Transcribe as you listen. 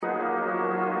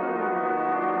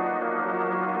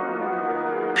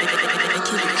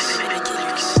Big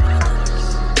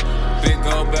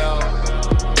old bell,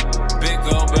 big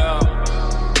old bell,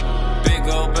 big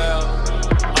old bell.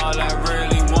 All I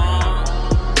really want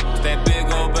is that big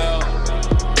old bell,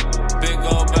 big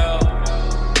old bell,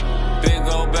 big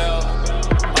old bell.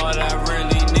 All I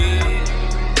really need,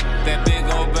 that big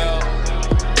old bell,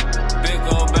 big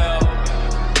old bell,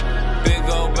 big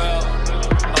old bell.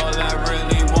 All I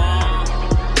really want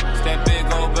is that big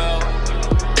old bell,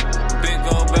 big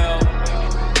old bell,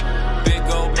 big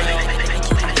old bell,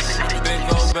 big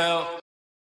old bell.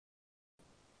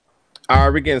 All right,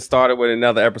 we're getting started with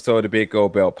another episode of the Big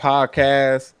Gold Belt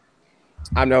Podcast.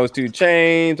 I'm the host, 2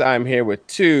 Chainz. I'm here with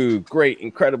two great,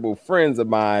 incredible friends of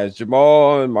mine,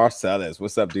 Jamal and Marcellus.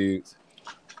 What's up, dudes?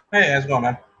 Hey, how's it going,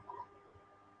 man?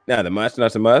 Nothing much,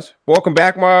 nothing much. Welcome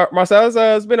back, Marcellus.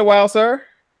 It's been a while, sir.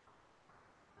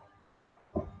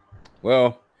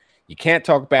 Well, you can't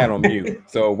talk bad on mute,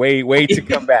 so wait to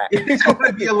come back. It's going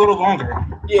to be a little longer.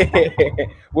 Yeah,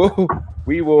 well,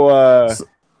 we will.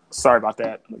 Sorry about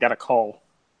that. I got a call.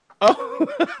 Oh.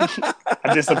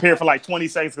 I disappeared for like 20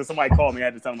 seconds because somebody called me. I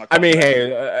had to tell them. I mean,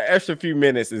 hey, extra few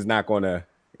minutes is not going to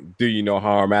do you no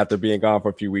harm after being gone for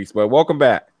a few weeks. But welcome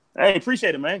back. Hey,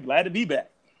 appreciate it, man. Glad to be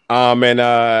back.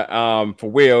 For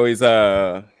Will, he's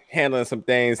handling some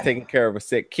things, taking care of a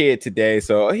sick kid today.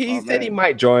 So he said he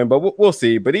might join, but we'll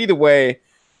see. But either way,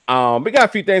 we got a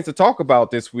few things to talk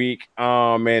about this week.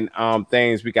 And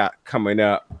things we got coming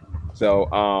up.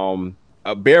 So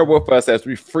bear with us as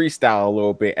we freestyle a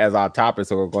little bit as our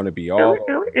topics are going to be all.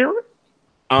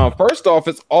 First off,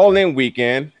 it's All In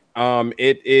weekend.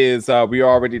 It is. We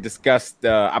already discussed.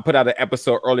 I put out an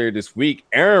episode earlier this week.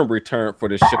 Aaron returned for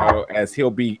the show as he'll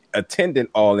be attending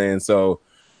All In. So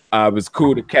it was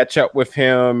cool to catch up with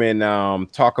him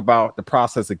and talk about the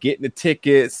process of getting the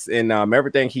tickets and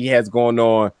everything he has going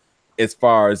on as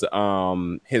far as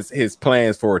his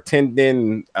plans for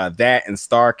attending that and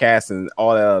Starcast and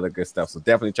all that other good stuff. So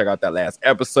definitely check out that last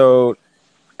episode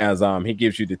as he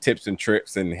gives you the tips and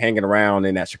tricks and hanging around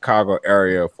in that Chicago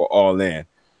area for All In.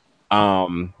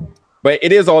 But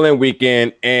it is All In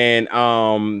weekend, and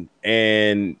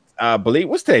I believe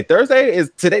what's today? Thursday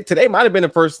is today. Today might have been the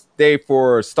first day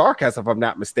for Starcast, if I'm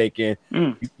not mistaken.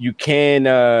 You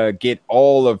can get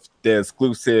all of the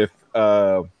exclusive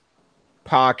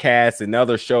podcasts and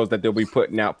other shows that they'll be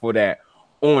putting out for that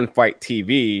on Fight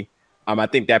TV. I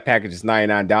think that package is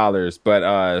 $99. But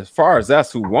as far as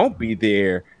us who won't be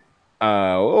there,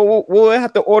 we'll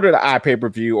have to order the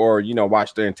iPay-per-view or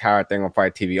watch the entire thing on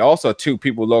Fight TV. Also, two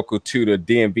people local to the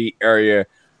DMV area,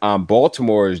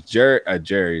 Baltimore's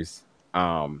Jerry's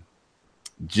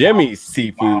Jimmy's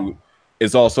Seafood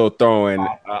is also throwing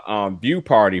a view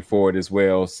party for it as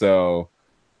well. So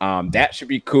that should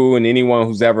be cool. And anyone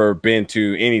who's ever been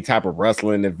to any type of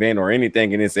wrestling event or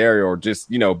anything in this area, or just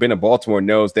been in Baltimore,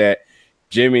 knows that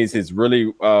Jimmy's is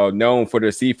really known for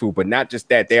their seafood. But not just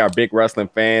that, they are big wrestling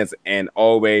fans and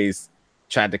always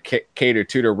try to cater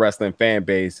to the wrestling fan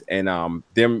base. And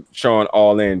them showing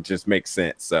All In just makes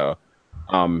sense. So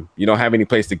you don't have any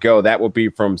place to go. That will be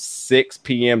from 6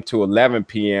 p.m. to 11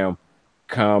 p.m.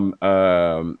 come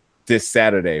this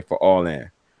Saturday for All In.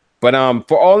 But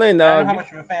for All In, I don't know how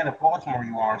much of a fan of Baltimore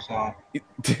you are, so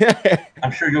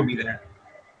I'm sure you'll be there.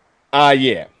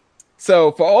 Yeah.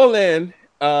 So for All In,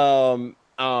 the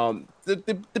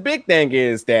big thing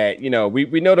is that we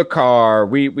know the car,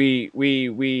 we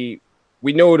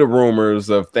know the rumors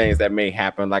of things that may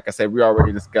happen. Like I said, we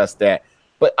already discussed that.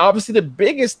 But obviously, the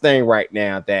biggest thing right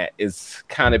now that is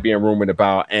kind of being rumored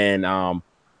about, and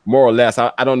more or less,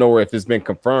 I don't know if it's been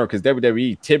confirmed, because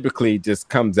WWE typically just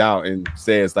comes out and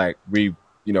says like we,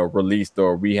 released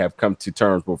or we have come to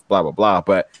terms with blah blah blah.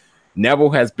 But Neville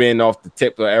has been off the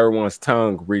tip of everyone's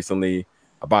tongue recently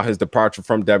about his departure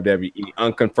from WWE,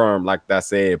 unconfirmed, like I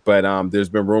said. But there's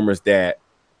been rumors that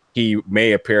he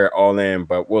may appear All In,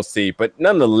 but we'll see. But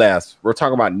nonetheless, we're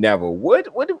talking about Neville. What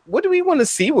do we want to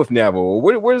see with Neville?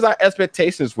 What is our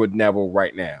expectations with Neville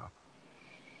right now?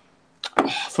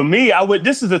 For me,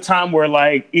 this is a time where,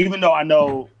 like, even though I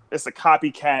know it's a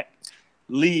copycat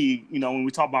league, when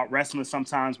we talk about wrestling,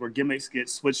 sometimes where gimmicks get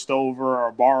switched over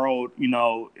or borrowed,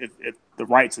 if the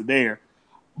rights are there.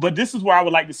 But this is where I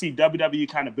would like to see WWE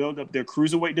kind of build up their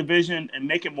cruiserweight division and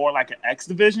make it more like an X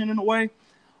division in a way.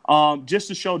 Just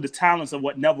to show the talents of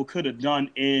what Neville could have done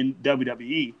in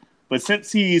WWE. But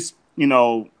since he's,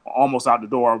 almost out the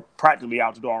door, practically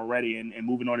out the door already and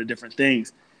moving on to different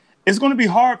things, it's going to be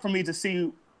hard for me to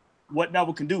see what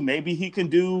Neville can do. Maybe he can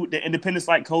do the independence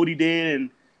like Cody did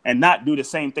and not do the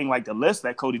same thing like the list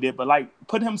that Cody did, but like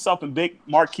put himself in big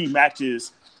marquee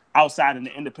matches outside in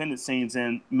the independent scenes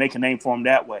and make a name for him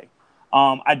that way.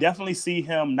 I definitely see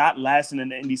him not lasting in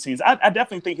the indie scenes. I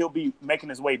definitely think he'll be making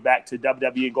his way back to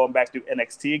WWE and going back through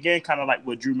NXT again, kind of like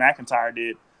what Drew McIntyre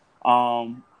did.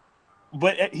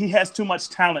 But he has too much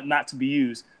talent not to be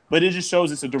used. But it just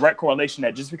shows it's a direct correlation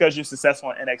that just because you're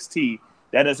successful in NXT,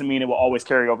 that doesn't mean it will always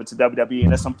carry over to WWE,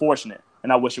 and that's unfortunate.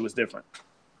 And I wish it was different.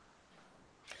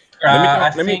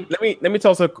 Let me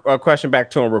toss a question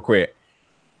back to him real quick.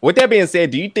 With that being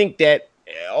said, do you think that,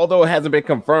 although it hasn't been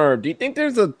confirmed, do you think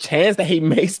there's a chance that he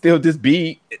may still just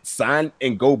be signed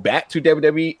and go back to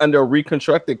WWE under a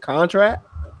reconstructed contract?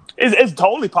 It's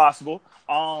totally possible.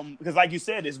 Because like you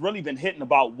said, it's really been hitting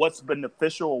about what's been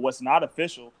official or what's not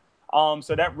official.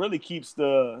 So that really keeps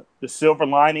the silver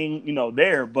lining,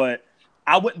 there. But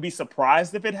I wouldn't be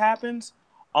surprised if it happens.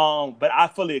 But I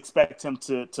fully expect him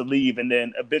to leave and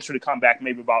then eventually come back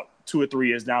maybe about 2 or 3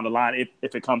 years down the line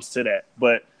if it comes to that.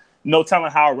 But no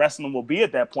telling how wrestling will be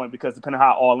at that point, because depending on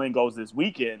how All In goes this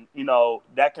weekend,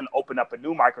 that can open up a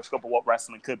new microscope of what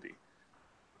wrestling could be.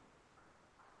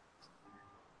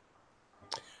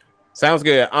 Sounds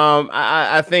good.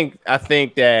 I think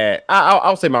that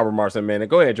I'll say my remarks in a minute.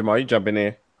 Go ahead, Jamal. You jump in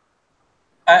there.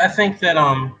 I think that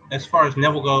as far as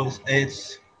Neville goes, I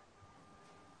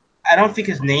don't think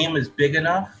his name is big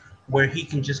enough where he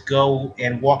can just go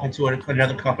and walk into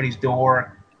another company's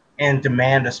door and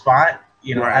demand a spot.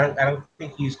 Right. I don't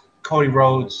think he's Cody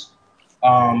Rhodes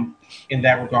in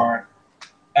that regard,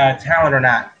 talent or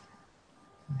not.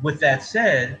 With that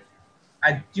said,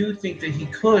 I do think that he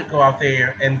could go out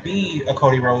there and be a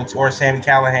Cody Rhodes or a Sami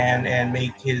Callihan and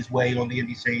make his way on the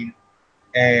indie scene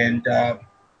and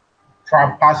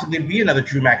possibly be another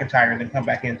Drew McIntyre and then come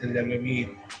back into the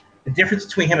WWE. The difference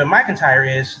between him and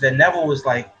McIntyre is that Neville was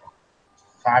like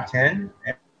 5'10",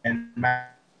 and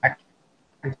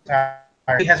McIntyre,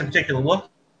 he has a particular look.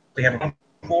 They have a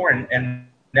for, and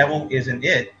Neville isn't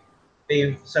it.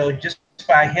 So just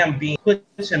by him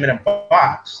puts him in a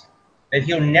box that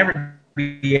he'll never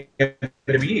be able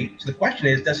to be. So the question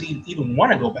is, does he even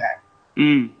want to go back?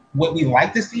 Would we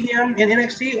like to see him in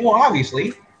NXT? Well,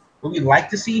 obviously. Would we like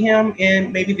to see him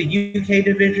in maybe the UK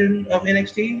division of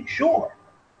NXT? Sure.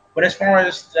 But as far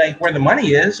as like where the money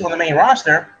is on the main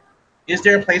roster, is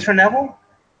there a place for Neville?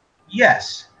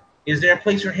 Yes. Is there a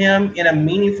place for him in a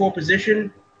meaningful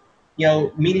position?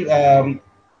 In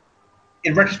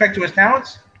retrospect to his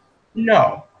talents?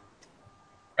 No.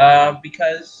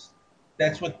 Because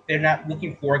that's what they're not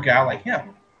looking for, a guy like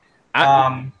him.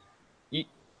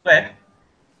 But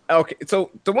okay, so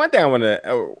the one thing I'm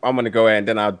gonna go ahead and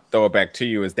then I'll throw it back to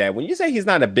you is that when you say he's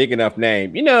not a big enough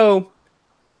name,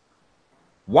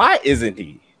 why isn't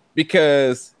he?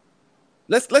 Because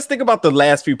let's think about the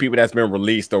last few people that's been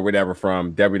released or whatever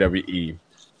from WWE.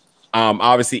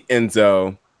 Obviously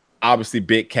Enzo, obviously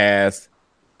Big Cass,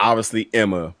 obviously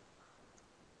Emma.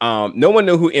 No one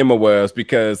knew who Emma was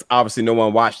because obviously no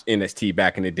one watched NXT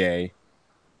back in the day,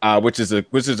 which is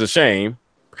a shame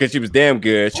because she was damn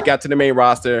good. She got to the main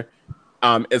roster.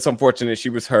 It's unfortunate she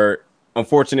was hurt.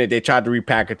 Unfortunate they tried to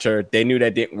repackage her. They knew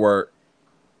that didn't work.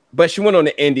 But she went on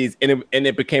the indies, and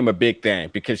it became a big thing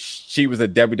because she was a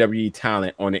WWE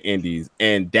talent on the indies,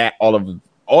 and that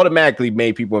automatically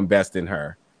made people invest in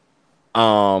her.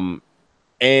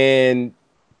 And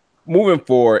moving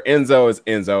forward, Enzo is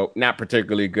Enzo, not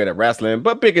particularly good at wrestling,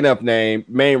 but big enough name,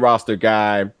 main roster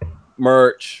guy,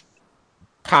 merch,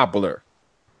 popular.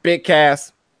 Big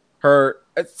Cass, hurt,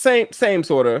 same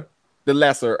sort of, the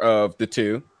lesser of the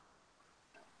two.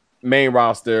 Main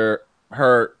roster,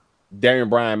 hurt. Daniel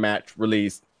Bryan match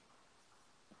released,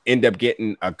 end up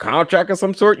getting a contract of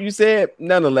some sort, you said.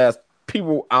 Nonetheless,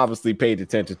 people obviously paid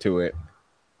attention to it.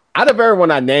 Out of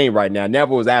everyone I named right now,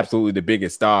 Neville was absolutely the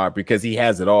biggest star because he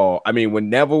has it all. I mean, when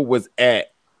Neville was the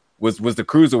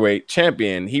Cruiserweight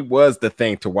champion, he was the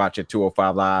thing to watch at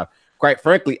 205 Live. Quite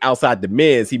frankly, outside the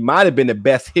Miz, he might have been the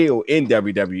best heel in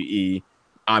WWE.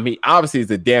 He obviously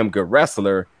is a damn good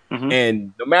wrestler,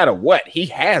 and no matter what, he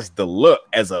has the look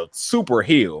as a super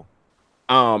heel.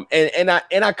 And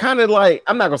I kind of like,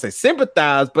 I'm not gonna say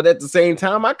sympathize, but at the same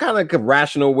time, I kind of could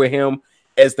rational with him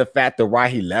as the fact of why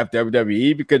he left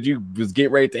WWE, because you was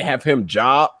getting ready to have him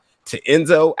job to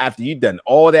Enzo after you done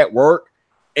all that work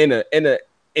in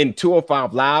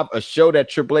 205 Live, a show that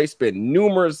Triple H spent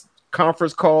numerous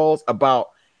conference calls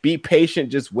about. Be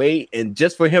patient, just wait, and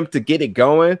just for him to get it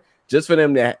going, just for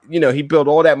them to, he built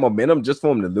all that momentum just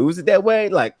for him to lose it that way.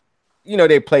 Like,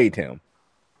 they played him.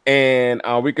 And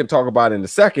we can talk about it in a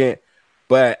second,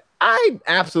 but I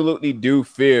absolutely do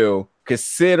feel,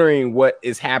 considering what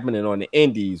is happening on the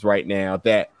indies right now,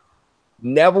 that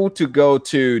Neville to go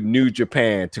to New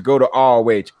Japan, to go to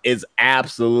ROH is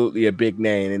absolutely a big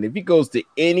name. And if he goes to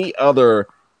any other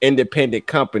independent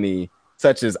company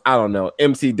such as, I don't know,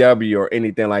 MCW or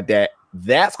anything like that,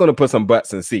 that's going to put some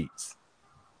butts in seats.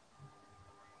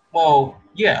 Well,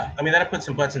 yeah. I mean, that'll put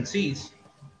some butts in seats.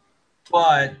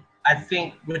 But I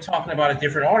think we're talking about a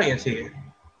different audience here.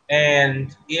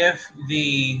 And if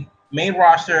the main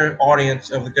roster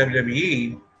audience of the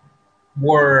WWE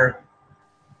were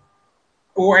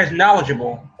as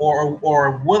knowledgeable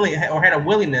or willing or had a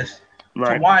willingness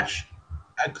to watch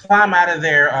climb out of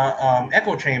their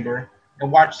echo chamber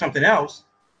and watch something else,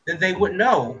 then they would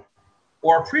know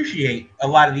or appreciate a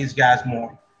lot of these guys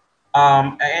more.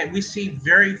 And we see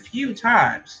very few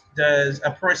times does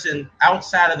a person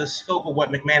outside of the scope of what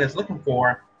McMahon is looking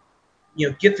for,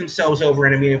 get themselves over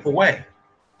in a meaningful way.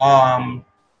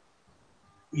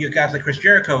 You guys like Chris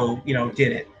Jericho,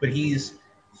 did it, but he's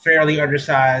fairly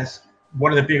undersized,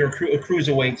 one of the bigger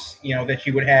cruiserweights, that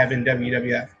you would have in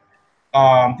WWF.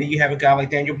 Then you have a guy like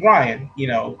Daniel Bryan,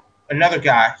 another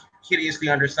guy, hideously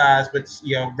undersized, but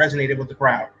resonated with the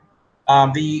crowd.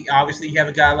 Obviously you have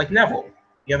a guy like Neville.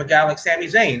 You have a guy like Sami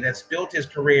Zayn that's built his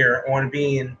career on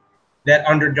being that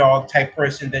underdog type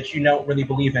person that you don't really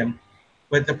believe in.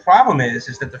 But the problem is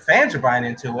that the fans are buying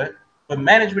into it, but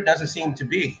management doesn't seem to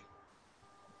be.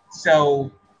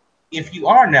 So if you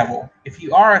are Neville, if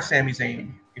you are Sami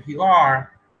Zayn, if you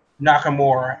are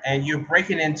Nakamura, and you're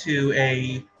breaking into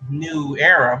a new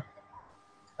era,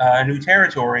 a new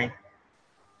territory,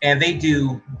 and they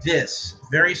do this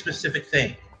very specific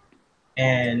thing,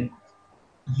 and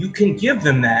you can give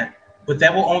them that, but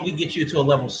that will only get you to a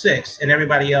level 6, and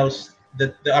everybody else,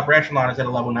 the upper echelon, is at a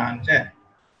level 9 and 10.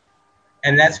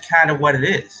 And that's kind of what it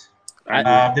is.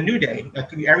 The New Day.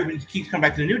 Everybody keeps coming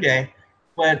back to the New Day,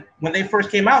 but when they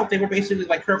first came out, they were basically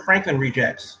like Kirk Franklin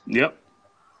rejects. Yep.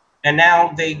 And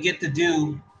now they get to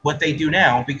do what they do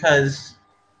now because,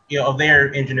 of their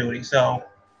ingenuity. So,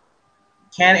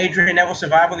 can Adrian Neville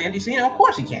survive with the indie scene? Of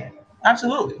course he can.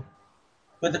 Absolutely.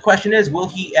 But the question is, will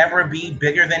he ever be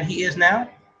bigger than he is now?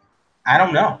 I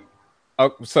don't know.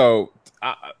 So,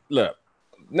 look,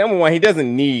 number one, he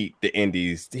doesn't need the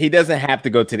indies. He doesn't have to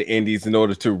go to the indies in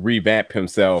order to revamp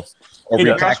himself. Where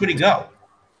else would he go?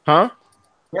 Huh?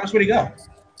 Where else would he go?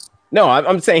 No,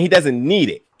 I'm saying he doesn't need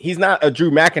it. He's not a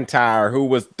Drew McIntyre who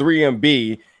was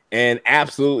 3MB and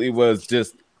absolutely was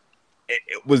just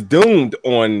it was doomed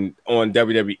on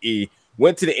WWE.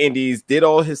 Went to the indies, did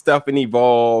all his stuff and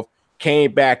Evolve,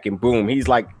 came back and boom, he's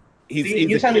like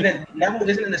you telling me that Neville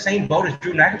isn't in the same boat as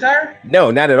Drew McIntyre?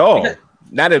 No, not at all.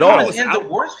 Not at all. He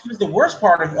was the worst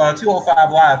part of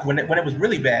 205 Live when it was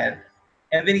really bad,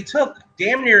 and then he took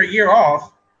damn near a year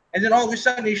off, and then all of a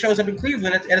sudden he shows up in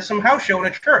Cleveland at some house show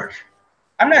in a church.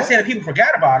 I'm not saying that people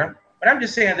forgot about him, but I'm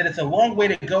just saying that it's a long way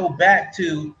to go back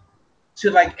to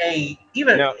like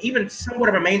even somewhat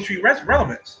of a mainstream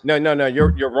relevance. No,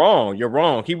 you're wrong. You're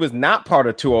wrong. He was not part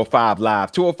of 205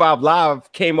 Live. 205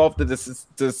 Live came off the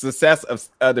success of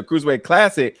the Cruiserweight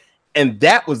Classic, and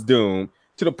that was doomed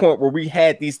to the point where we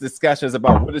had these discussions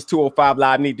about what does 205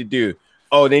 Live need to do.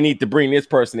 Oh, they need to bring this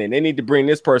person in. They need to bring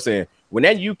this person in. When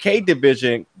that UK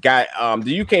division got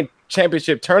the UK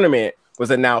Championship tournament was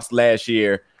announced last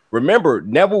year, remember,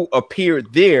 Neville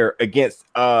appeared there against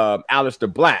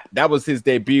Aleister Black. That was his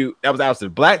debut. That was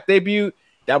Aleister Black's debut.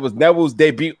 That was Neville's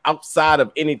debut outside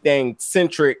of anything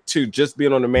centric to just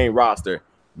being on the main roster.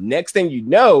 Next thing you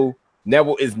know,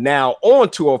 Neville is now on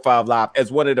 205 Live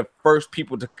as one of the first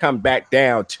people to come back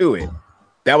down to it.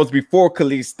 That was before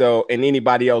Kalisto and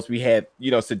anybody else we had,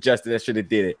 suggested that should have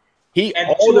did it.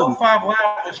 And 205 Live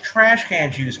was trash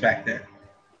can juice back then.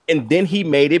 And then he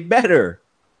made it better.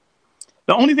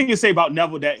 The only thing to say about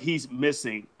Neville that he's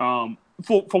missing,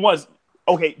 for once,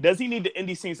 okay, does he need the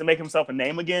indie scenes to make himself a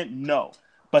name again? No.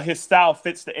 But his style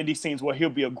fits the indie scenes where he'll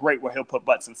be where he'll put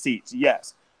butts in seats,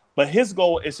 yes. But his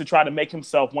goal is to try to make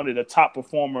himself one of the top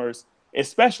performers,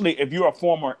 especially if you're a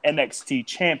former NXT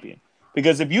champion.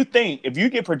 Because if you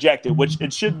get projected, which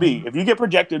it should be, if you get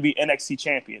projected to be NXT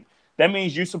champion, that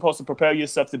means you're supposed to prepare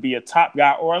yourself to be a top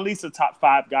guy or at least a top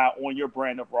 5 guy on your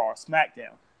brand of Raw or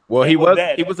SmackDown. Well, he was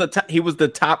the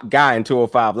top guy in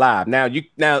 205 Live. Now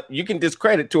you can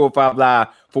discredit 205 Live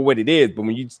for what it is, but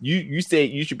when you say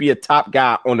you should be a top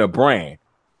guy on a brand,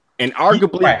 and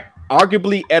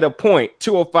arguably at a point,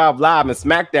 205 Live and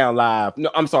SmackDown Live,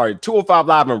 205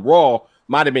 Live and Raw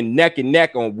might have been neck and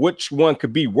neck on which one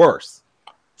could be worse.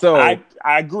 So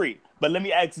I agree. But let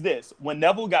me ask this. When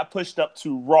Neville got pushed up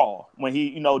to Raw, when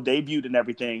he, debuted and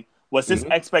everything, was his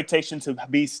expectation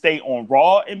to stay on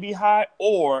Raw and be high,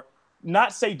 or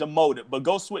not say demoted, but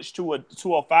go switch to a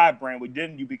 205 brand where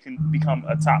then you can become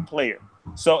a top player?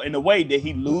 So in a way, did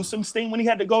he lose some steam when he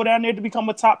had to go down there to become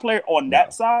a top player on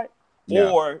that side?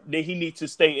 No. or did he need to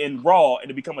stay in Raw and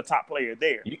to become a top player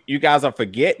there? You guys are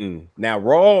forgetting. Now,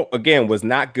 Raw, again, was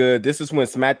not good. This is when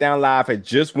SmackDown Live had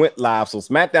just went live. So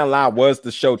SmackDown Live was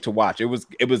the show to watch. It was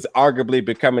arguably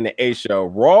becoming the A show.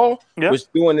 Raw was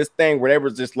doing this thing where they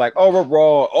was just like, oh, we're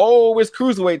Raw. Oh, it's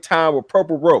Cruiserweight time with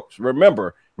Purple Ropes.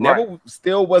 Remember, Neville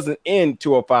still wasn't in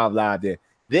 205 Live then.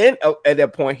 Then at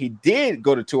that point, he did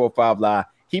go to 205 Live.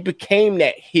 He became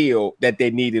that heel that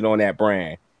they needed on that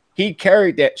brand. He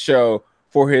carried that show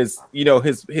for his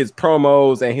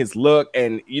promos and his look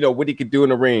and, what he could do in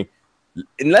the ring.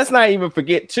 And let's not even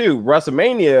forget, too,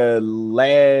 WrestleMania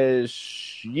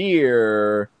last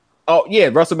year. Oh, yeah,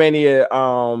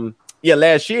 WrestleMania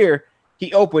last year,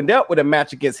 he opened up with a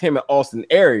match against him and Austin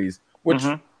Aries, which,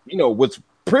 was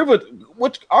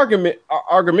which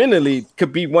argumentally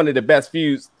could be one of the best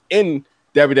feuds in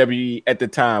WWE at the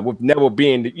time, with Neville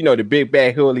being the big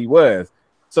bad heel he was.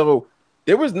 So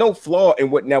there was no flaw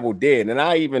in what Neville did, and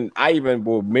I even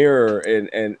will mirror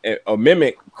and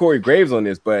mimic Corey Graves on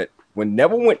this. But when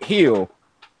Neville went heel,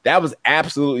 that was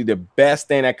absolutely the best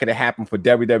thing that could have happened for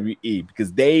WWE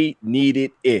because they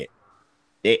needed it.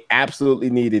 They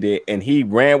absolutely needed it, and he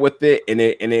ran with it, and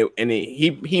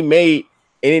he made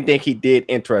anything he did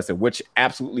interesting, which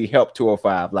absolutely helped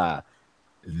 205 Live.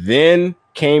 Then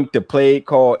came to play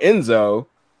called Enzo,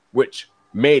 which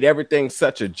made everything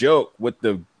such a joke with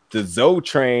the Zoe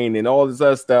train and all this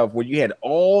other stuff, where you had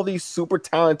all these super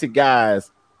talented guys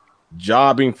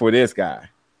jobbing for this guy.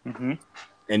 And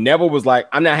Neville was like,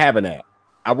 I'm not having that.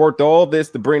 I worked all this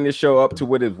to bring this show up to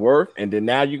what it's worth, and then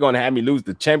now you're going to have me lose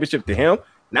the championship to him,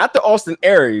 not to Austin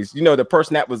Aries, the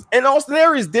person that was, and Austin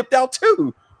Aries dipped out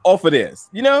too off of this,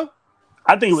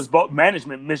 I think it was both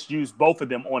management misused both of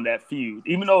them on that feud.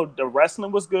 Even though the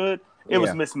wrestling was good, it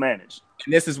was mismanaged.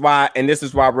 And this is why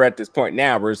we're at this point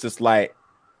now, where it's just like,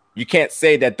 you can't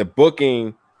say that the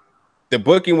booking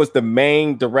was the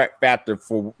main direct factor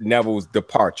for Neville's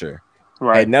departure.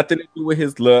 Right. Had nothing to do with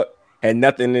his look, had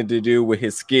nothing to do with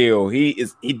his skill. He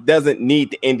doesn't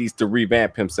need the indies to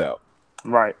revamp himself.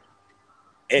 Right.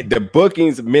 And the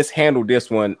bookings mishandled this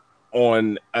one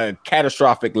on a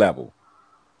catastrophic level.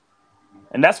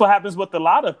 And that's what happens with a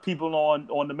lot of people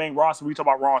on the main roster. We talk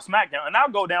about Raw and SmackDown. And I'll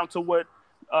go down to what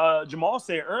Jamal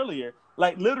said earlier.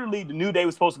 Like, literally, the New Day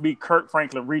was supposed to be Kurt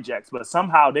Franklin rejects, but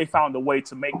somehow they found a way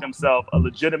to make themselves a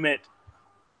legitimate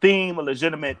theme, a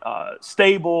legitimate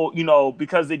stable,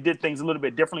 because they did things a little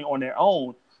bit differently on their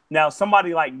own. Now,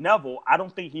 somebody like Neville, I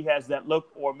don't think he has that look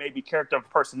or maybe character of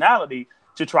personality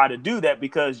to try to do that,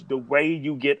 because the way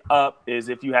you get up is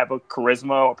if you have a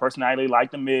charisma or personality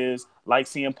like The Miz, like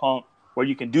CM Punk, where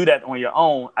you can do that on your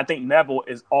own. I think Neville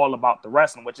is all about the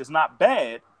wrestling, which is not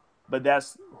bad, but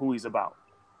that's who he's about.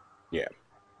 Yeah.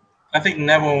 I think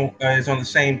Neville is on the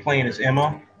same plane as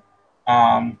Emma.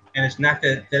 And it's not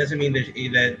that doesn't mean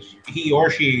that he or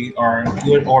she are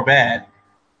good or bad.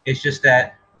 It's just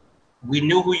that we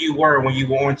knew who you were when you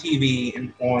were on TV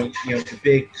and on the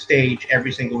big stage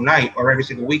every single night or every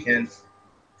single weekend.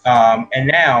 And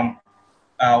now,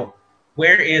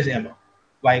 where is Emma?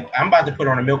 Like, I'm about to put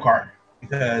her on a milk cart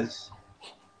because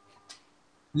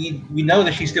we know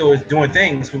that she still is doing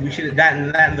things, but we should have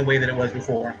gotten that in the way that it was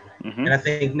before. And I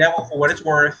think Neville, for what it's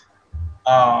worth,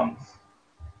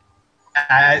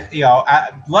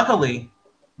 luckily,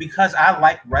 because I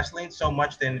like wrestling so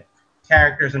much than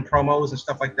characters and promos and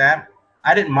stuff like that,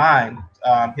 I didn't mind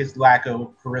his lack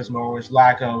of charisma or his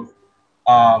lack of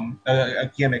a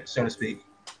gimmick, so to speak,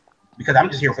 because I'm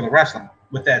just here for the wrestling.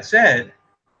 With that said,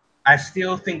 I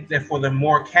still think that for the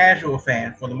more casual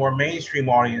fan, for the more mainstream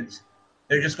audience,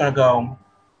 they're just going to go,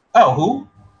 oh, who?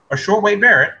 A Short Wade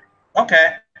Barrett?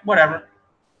 Okay, whatever.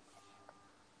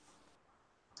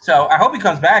 So I hope he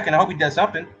comes back, and I hope he does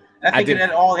something. And I think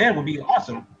that all in would be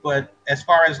awesome. But as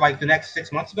far as like the next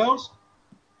 6 months goes,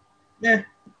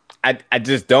 I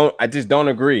just don't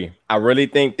agree. I really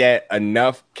think that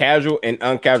enough casual and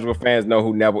uncasual fans know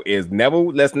who Neville is.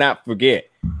 Neville, let's not forget,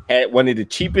 had one of the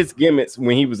cheapest gimmicks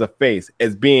when he was a face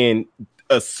as being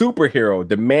a superhero,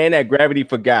 the man that gravity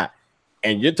forgot.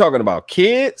 And you're talking about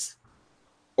kids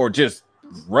or just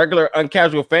regular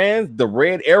uncasual fans, the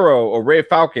Red Arrow or Red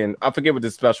Falcon, I forget what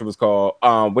this special was called,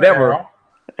 whatever.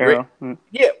 Arrow.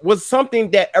 Yeah, was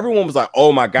something that everyone was like,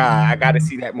 oh my God, I got to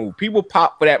see that move. People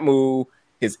pop for that move,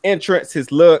 his entrance,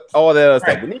 his look, all that other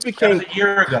stuff. When he became a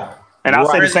year ago. And I'll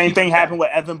say the same thing happened with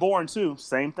Evan Bourne too.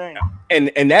 Same thing.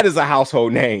 And that is a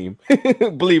household name,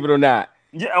 believe it or not.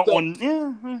 Yeah.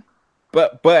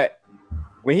 But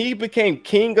when he became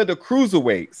king of the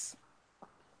cruiserweights,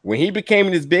 when he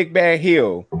became this big bad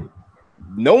heel,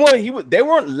 they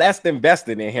weren't less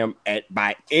invested in him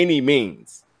by any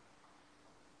means.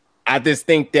 I just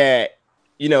think that,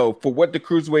 you know, for what the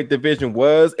cruiserweight division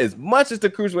was, as much as the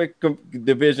cruiserweight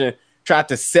division tried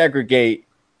to segregate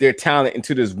their talent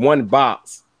into this one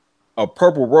box of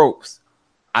purple ropes,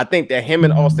 I think that him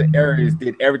and Austin Aries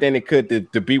did everything they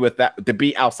could to be with that, to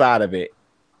be outside of it,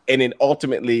 and it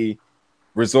ultimately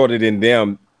resulted in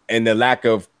them and the lack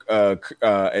of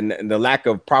and the lack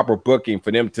of proper booking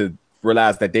for them to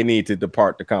realize that they need to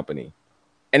depart the company.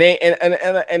 And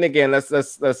again,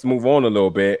 let's move on a little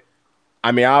bit.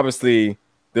 I mean, obviously,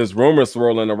 there's rumors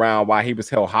swirling around why he was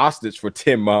held hostage for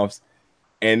 10 months.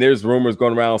 And there's rumors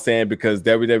going around saying because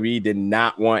WWE did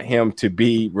not want him to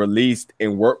be released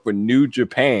and work for New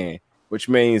Japan, which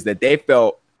means that they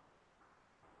felt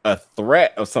a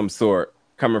threat of some sort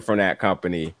coming from that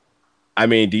company. I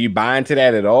mean, do you buy into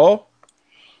that at all?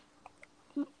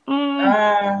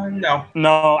 No.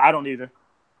 No, I don't either.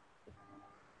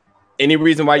 Any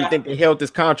reason why you think they held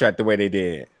this contract the way they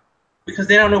did? Because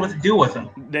they don't know what to do with him.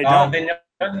 They don't. They know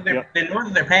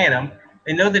that they're paying him.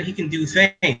 They know that he can do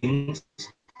things.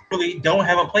 Really don't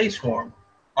have a place for him.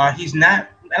 He's not.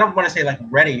 I don't want to say like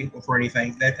ready for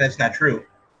anything. That's not true.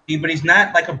 But he's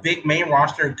not like a big main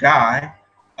roster guy.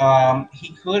 He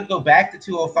could go back to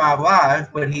 205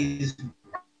 Live, but he's.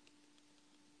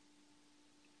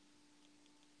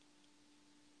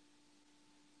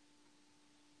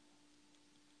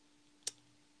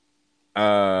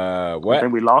 What? I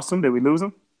think we lost him. Did we lose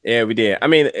him? Yeah, we did. I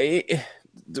mean,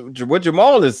 what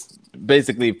Jamal is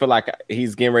basically feel like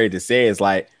he's getting ready to say is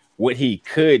like what he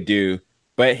could do,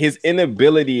 but his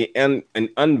inability and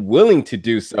unwilling to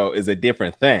do so is a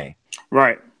different thing.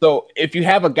 Right. So if you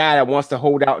have a guy that wants to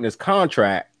hold out in his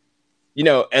contract, you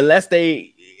know, unless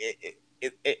they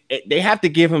have to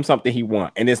give him something he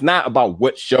wants, and it's not about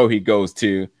what show he goes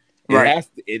to. Right.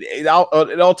 It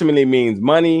ultimately means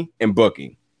money and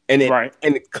booking. And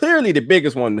and clearly the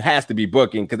biggest one has to be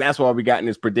booking, because that's why we got in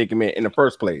this predicament in the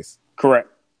first place. Correct.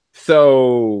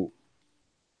 So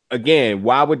again,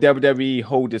 why would WWE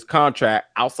hold this contract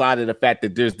outside of the fact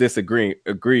that there's disagreements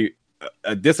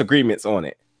on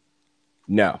it?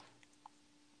 No.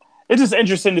 It's just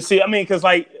interesting to see. I mean, because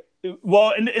like,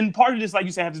 well, and part of this, like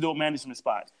you said, have to do with management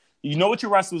spots. You know what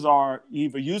your wrestlers are. You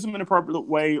either use them in an appropriate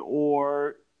way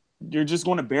or you're just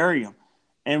going to bury them.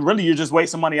 And really, you're just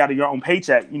wasting money out of your own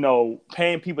paycheck, you know,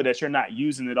 paying people that you're not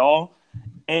using at all.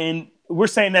 And we're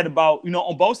saying that about, you know,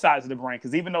 on both sides of the brand,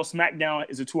 because even though SmackDown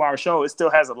is a 2-hour show, it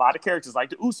still has a lot of characters like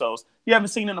the Usos you haven't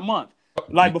seen in a month.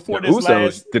 Like before the this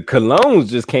Usos, the Colognes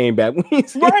just came back.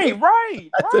 Right. Where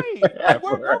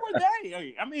were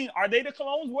they? I mean, are they the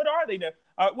Colognes? What are they?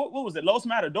 What was it? Los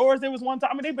Matadors? There was one time.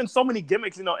 I mean, they've been so many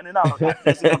gimmicks, you know, in and out.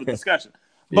 That's another discussion.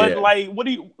 But like, what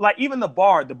do you like? Even the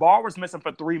bar was missing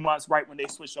for 3 months right when they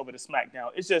switched over to SmackDown.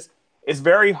 It's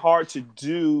very hard to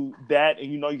do that, and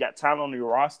you know you got talent on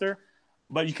your roster,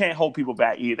 but you can't hold people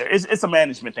back either. It's a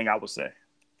management thing, I would say.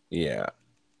 Yeah,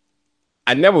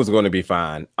 I never was going to be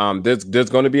fine. There's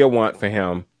going to be a want for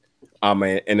him,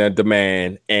 and a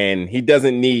demand, and he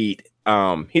doesn't need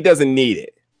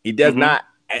it. He does not.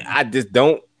 I just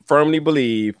don't firmly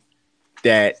believe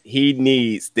that he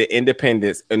needs the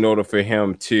independence in order for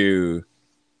him to,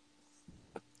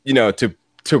 you know, to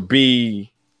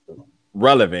be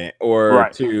relevant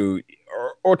or to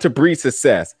breed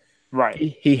success. Right.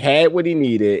 He had what he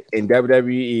needed, and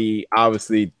WWE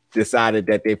obviously decided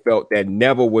that they felt that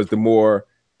Neville was that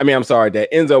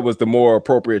Enzo was the more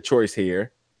appropriate choice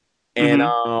here. And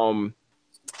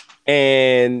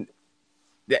and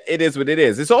it is what it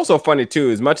is. It's also funny too,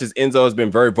 as much as Enzo has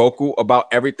been very vocal about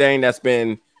everything that's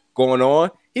been going on,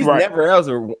 he's never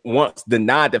ever once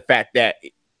denied the fact that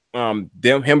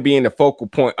him being the focal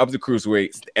point of the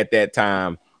cruiserweights at that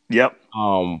time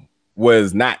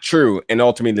was not true, and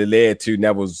ultimately led to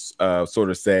Neville's sort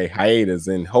of say hiatus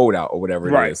and holdout or whatever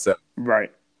it is. So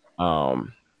it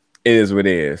is what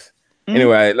it is.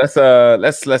 Anyway, let's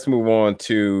move on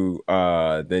to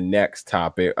the next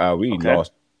topic. We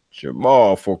lost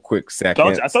Jamal for a quick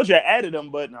second. I thought you had added him,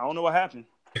 but I don't know what happened.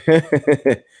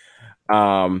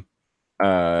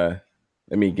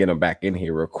 Let me get him back in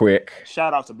here real quick.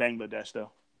 Shout out to Bangladesh though.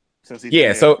 Since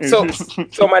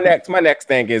So my next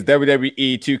thing is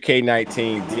WWE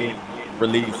 2K19 did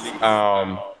release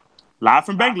live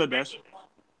from Bangladesh.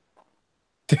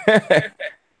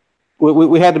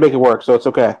 we had to make it work, so it's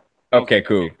okay. Okay,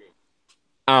 cool.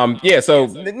 So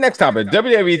the next topic,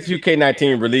 WWE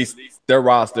 2K19 released their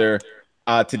roster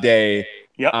today.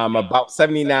 About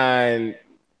 79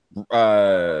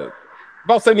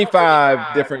 about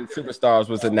 75 different superstars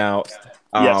was announced.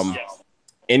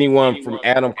 Anyone from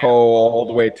Adam Cole all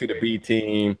the way to the B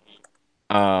Team,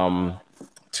 to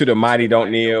the Mighty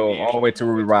Don't Kneel, all the way to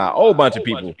Ruby Riott, a whole bunch of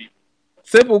people.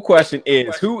 simple question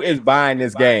is, who is buying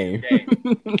this game?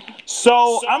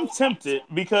 So I'm tempted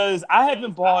because I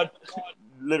haven't bought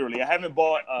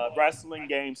a wrestling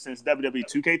game since WWE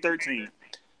 2K13.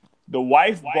 The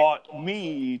wife bought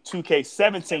me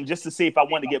 2K17 just to see if I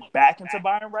wanted to get back into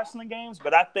buying wrestling games,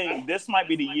 but I think this might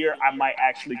be the year I might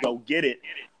actually go get it.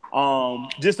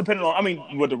 Just depending on, I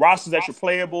mean, with the rosters that you're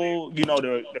playable, you know,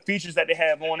 the features that they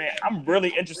have on it, I'm really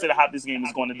interested in how this game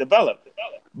is going to develop.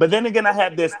 But then again, I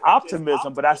have this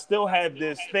optimism, but I still have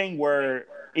this thing where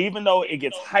even though it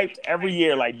gets hyped every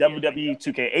year, like WWE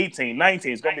 2K18,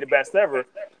 19 is going to be the best ever,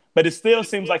 but it still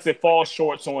seems like it falls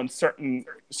short on certain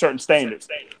standards.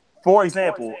 For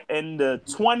example, in the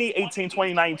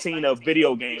 2018-2019 of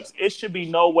video games, it should be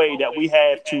no way that we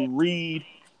have to read,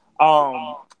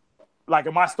 like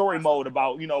in my story mode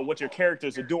about, you know, what your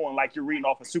characters are doing, like you're reading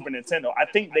off a Super Nintendo. I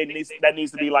think that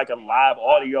needs to be like a live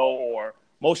audio or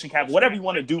motion capture, whatever you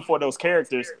want to do for those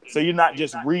characters, so you're not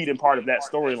just reading part of that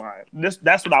storyline.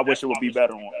 That's what I wish it would be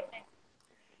better on.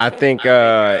 I think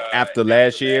after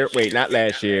last year, not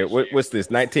last year, what's this,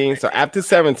 19? So after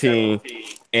 17,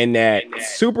 and that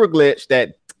super glitch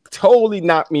that totally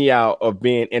knocked me out of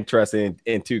being interested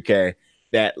in 2K,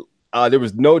 that there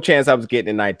was no chance I was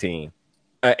getting in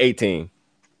 18.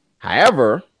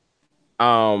 However,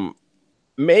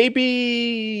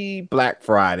 maybe Black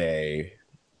Friday.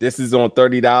 This is on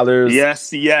 $30.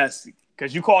 Yes.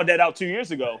 Because you called that out 2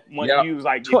 years ago when you was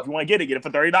like, if you want to get it for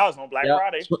 $30 on Black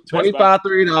Friday.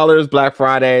 $30 Black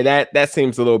Friday. That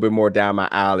seems a little bit more down my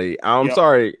alley. I'm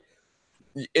sorry.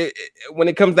 When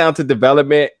it comes down to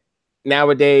development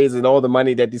nowadays and all the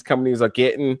money that these companies are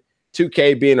getting,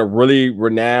 2K being a really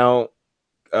renowned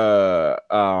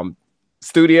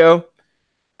studio,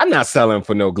 I'm not selling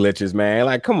for no glitches, man.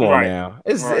 Like, come on now.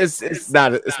 It's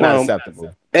not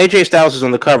acceptable. AJ Styles is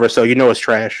on the cover, so you know it's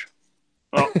trash.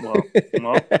 Oh, well,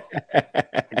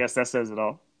 I guess that says it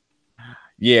all.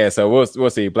 Yeah, so we'll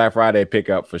see. Black Friday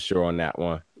pickup for sure on that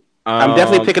one. I'm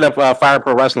definitely picking up Fire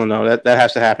Pro Wrestling though. That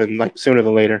has to happen like sooner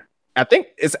than later. I think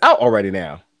it's out already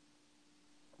now.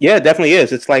 Yeah, it definitely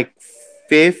is. It's like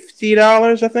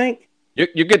 $50, I think.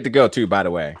 You're good to go too, by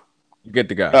the way. You're good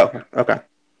to go. Oh, okay.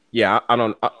 Yeah, I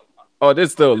don't.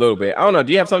 There's still a little bit. I don't know.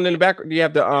 Do you have something in the background? Do you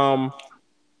have the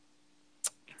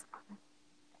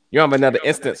You don't have another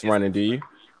instance running, do you?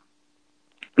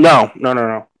 No.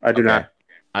 I do not.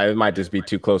 It might just be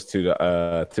too close to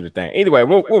the thing. Anyway,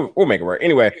 we'll make it work.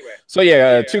 Anyway, so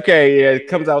yeah, 2K it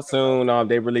comes out soon.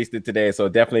 They released it today, so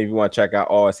definitely if you want to check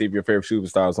out see if your favorite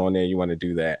superstars on there, you want to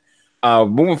do that.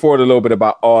 Moving forward a little bit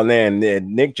about All In,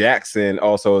 Nick Jackson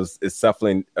also is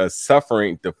suffering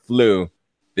the flu.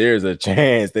 There's a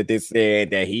chance that they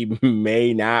said that he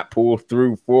may not pull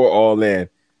through for All In.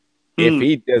 If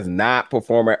he does not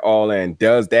perform at All In,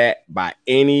 does that by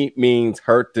any means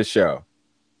hurt the show?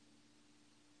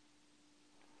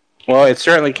 Well, it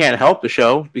certainly can't help the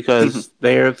show because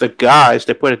they're the guys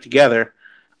that put it together.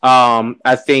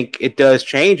 I think it does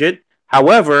change it.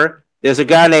 However, there's a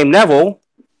guy named Neville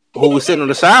who was sitting on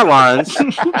the sidelines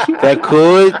that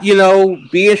could,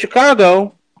 be in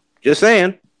Chicago. Just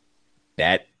saying.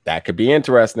 That could be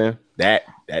interesting. That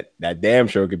damn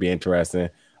sure could be interesting.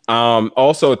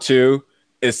 Also, too,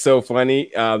 it's so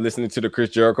funny listening to the Chris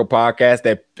Jericho podcast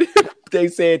that they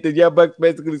said that Young Bucks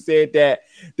basically said that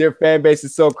their fan base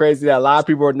is so crazy that a lot of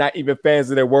people are not even fans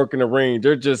of their work in the ring.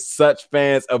 They're just such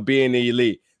fans of being the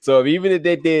elite. So even if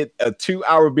they did a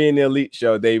 2-hour being the elite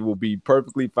show, they will be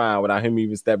perfectly fine without him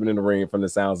even stepping in the ring from the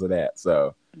sounds of that.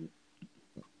 So,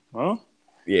 well,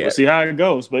 yeah, we'll see how it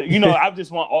goes. But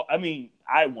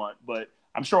I want, but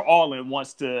I'm sure All In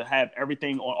wants to have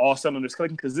everything on all cylinders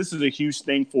clicking because this is a huge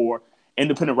thing for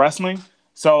independent wrestling.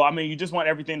 So, you just want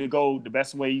everything to go the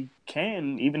best way you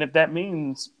can, even if that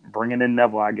means bringing in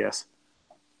Neville, I guess.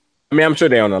 I'm sure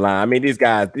they're on the line. These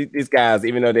guys,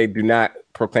 even though they do not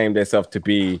proclaim themselves to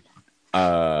be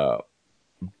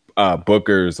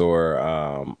bookers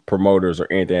or promoters or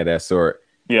anything of that sort,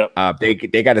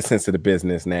 they got a sense of the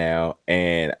business now,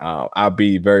 and I'll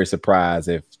be very surprised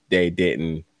if they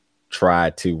didn't try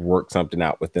to work something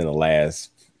out within the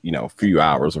last few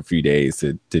hours or few days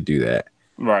to do that.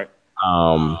 Right.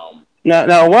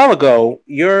 Now, a while ago,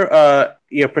 your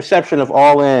perception of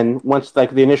All In, once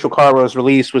like the initial card was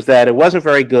released, was that it wasn't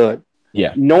very good.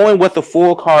 Yeah. Knowing what the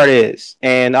full card is,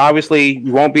 and obviously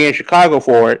you won't be in Chicago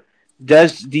for it.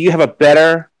 Do you have a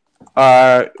better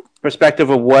perspective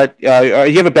of what? Do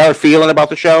you have a better feeling about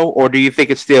the show, or do you think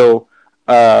it's still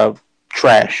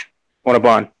trash on a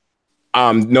bun?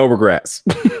 No regrets.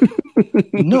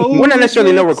 We're not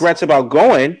necessarily no regrets about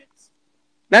going.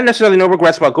 Not necessarily no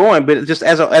regrets about going, but just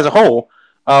as a whole,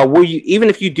 will you, even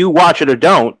if you do watch it or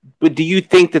don't, but do you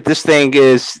think that this thing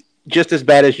is just as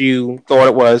bad as you thought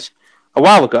it was a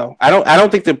while ago? I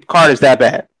don't think the card is that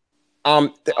bad.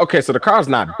 Okay, so the card's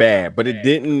not bad, but it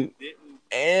didn't,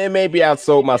 and maybe I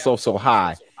sold myself so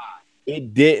high.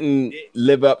 It didn't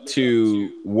live up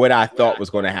to what I thought was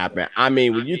going to happen. I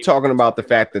mean, when you're talking about the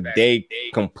fact that they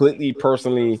completely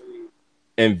personally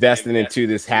invested into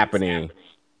this happening,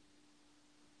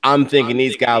 I'm thinking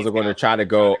these guys are going to try to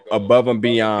go above and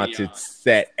beyond to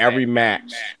set every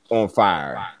match on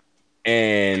fire.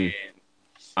 And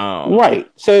right.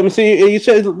 So you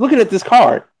said looking at this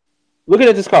card,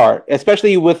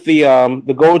 especially with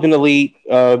the Golden Elite,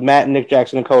 Matt and Nick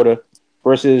Jackson and Coda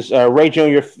versus Ray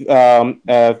Jr.,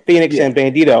 Phoenix and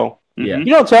Bandito. Yeah. You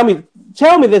don't tell me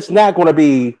that's not going to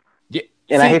be,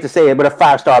 and I hate to say it, but a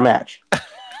 5-star match.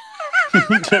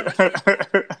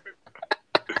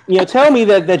 Tell me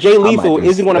that Jay Lethal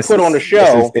isn't going to put on the show.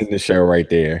 This is in the show right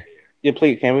there. Yeah,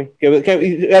 please, can we?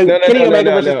 Kenny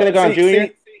Omega versus Pentagon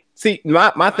Jr.? See,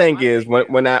 my thing is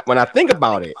when I think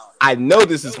about it, I know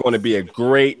this is going to be a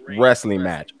great wrestling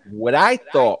match. What I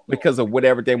thought, because of what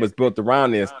everything was built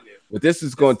around this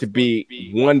is going to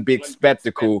be one big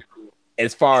spectacle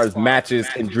as far as matches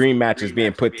and dream matches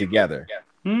being put together.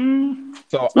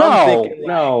 So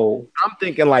I'm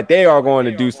thinking like they are going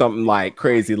to do something like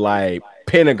crazy, like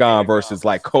Pentagon versus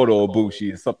like Kota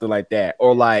Ibushi or something like that,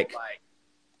 or like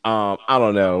I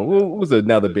don't know, who was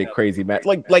another big crazy match,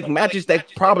 like matches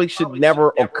that probably should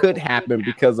never or could happen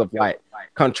because of like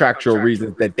contractual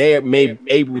reasons that they may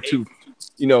be able to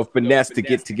finesse to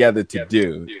get together to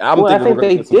do. I think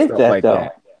they did that like though.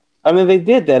 I mean, they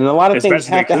did that, and a lot of things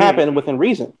have to happen within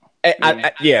reason.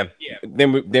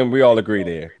 Then we all agree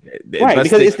there, right?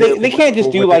 Because they can't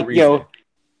just do like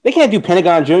they can't do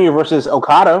Pentagon Jr. versus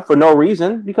Okada for no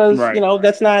reason because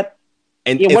that's not.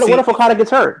 And what if Okada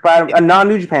gets hurt by a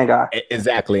non-New Japan guy?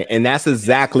 Exactly, and that's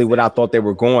exactly what I thought they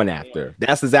were going after.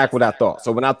 That's exactly what I thought.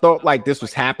 So when I thought like this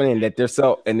was happening, that they're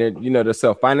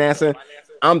self-financing,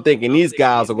 I'm thinking these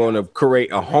guys are going to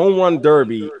create a home run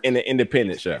derby in an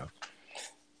independent show.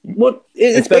 Well,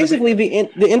 it's basically the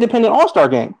independent All-Star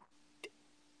game.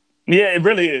 Yeah, it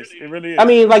really is. I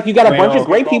mean, like you got a bunch of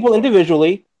great people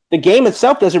individually. The game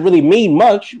itself doesn't really mean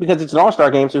much because it's an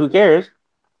All-Star game, so who cares?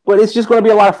 But it's just going to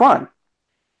be a lot of fun.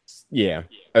 Yeah,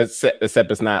 except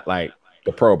it's not like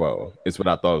the Pro Bowl. It's what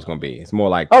I thought it was going to be. It's more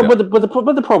like but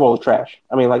the Pro Bowl is trash.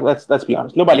 I mean, like let's be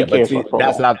honest. Nobody cares about the Pro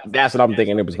Bowl. That's what I'm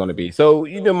thinking it was going to be. So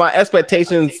my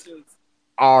expectations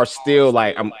are still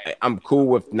like I'm cool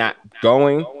with not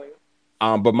going.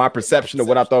 But my perception of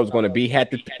what I thought it was going to be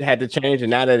had to change, and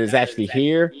now that it's actually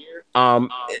here,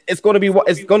 it's going to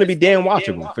be damn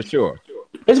watchable for sure.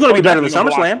 It's going to be better than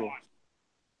SummerSlam.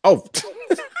 Oh,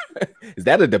 is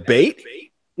that a debate?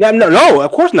 No,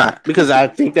 of course not, because I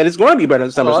think that it's going to be better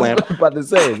than SummerSlam. I was about to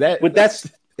say is that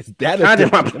kind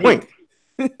of my point.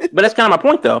 But that's kind of my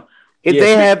point, though. If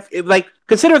they have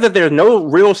consider that there's no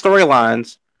real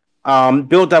storylines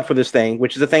built up for this thing,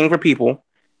 which is a thing for people.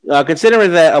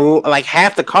 Considering that like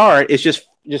half the card is just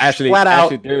flat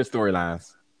out. Actually, there's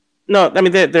storylines. No, I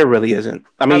mean there really isn't.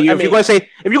 I mean, if you're going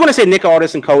to say Nick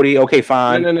Aldis and Cody, okay,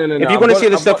 fine. No. If you're going to say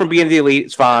the stuff from being the Elite,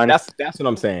 it's fine. That's what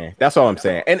I'm saying. That's all I'm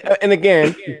saying. And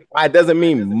again, it doesn't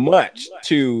mean much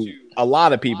to a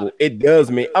lot of people. It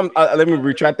does mean. Let me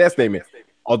retract that statement.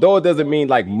 Although it doesn't mean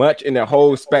like much in the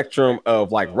whole spectrum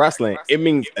of like wrestling, it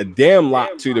means a damn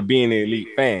lot to the being Elite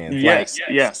fans.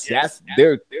 Yes.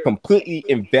 They're completely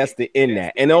invested in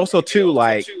that, and also too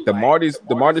like the Marty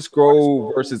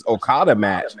Scurll versus Okada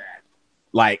match.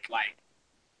 Like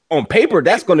on paper,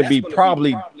 that's going to be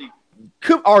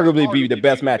could arguably be the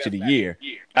best match of the year.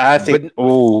 I think.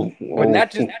 But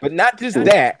not just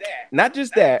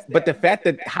that. But the fact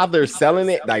that how they're selling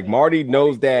it, like Marty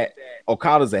knows that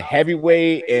Okada's a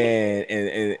heavyweight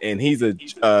and he's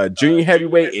a junior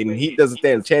heavyweight, and he doesn't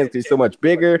stand a chance because he's so much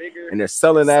bigger, and they're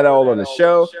selling that all on the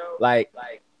show. Like,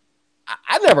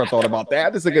 I never thought about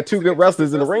that. This is like two good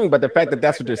wrestlers in the ring, but the fact that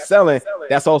that's what they're selling,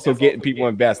 that's also getting people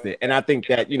invested. And I think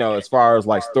that as far as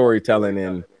like storytelling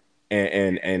and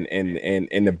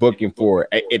the booking for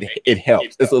it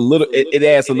helps. It's a little, it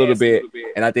adds a little bit,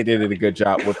 and I think they did a good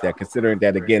job with that. Considering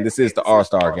that again, this is the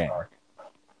All-Star game,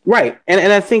 right?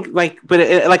 And I think like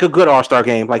a good All-Star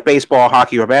game, like baseball,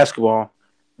 hockey, or basketball,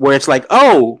 where it's like,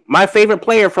 oh, my favorite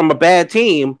player from a bad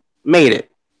team made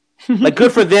it. Like,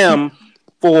 good for them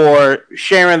for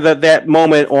sharing that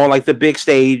moment on like the big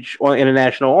stage on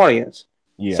international audience.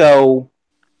 Yeah. So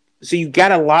you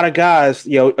got a lot of guys,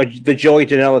 the Joey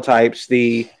Janela types,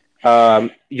 the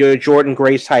your Jordan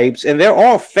Grace types, and they're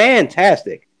all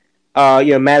fantastic.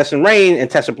 Madison Rayne and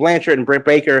Tessa Blanchard and Britt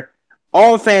Baker,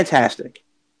 all fantastic.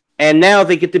 and now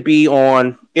they get to be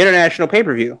on international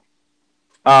pay-per-view.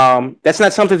 That's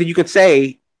not something that you can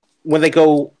say when they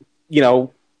go,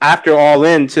 after All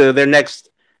In to their next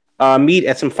meet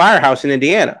at some firehouse in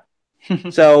Indiana.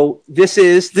 So this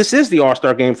is the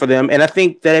All-Star game for them, and I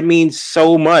think that it means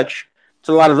so much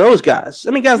to a lot of those guys.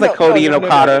 I mean, guys like Cody and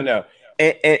Okada. No.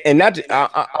 And not,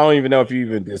 I don't even know if you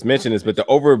even just mentioned this, but the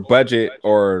over budget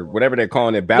or whatever they're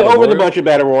calling it, battle over the budget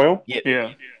battle royal.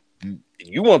 Yeah.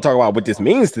 You want to talk about what this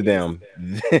means to them?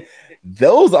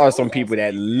 Those are some people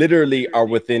that literally are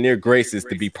within their graces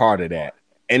to be part of that,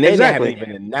 and they haven't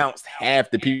even announced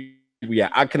half the people. Yeah,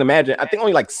 I can imagine. I think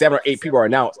only like 7 or 8 people are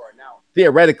announced.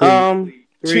 Theoretically,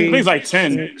 he's like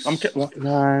 10.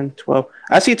 9, 12.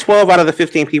 I see 12 out of the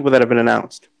 15 people that have been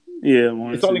announced. Yeah,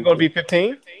 it's only going to be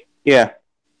 15. Yeah.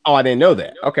 Oh, I didn't know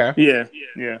that. Okay.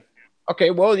 Yeah.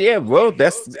 Okay. Well, yeah. Well,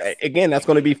 that's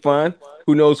going to be fun.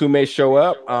 Who knows who may show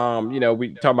up?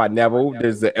 We talk about Neville.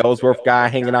 There's the Ellsworth guy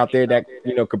hanging out there that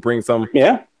could bring some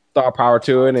star power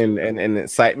to it and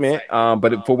excitement.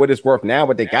 But for what it's worth now,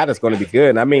 what they got is going to be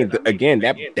good. And I mean, again,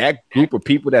 that group of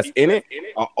people that's in it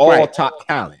are all top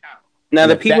talent. Now,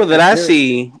 the people that I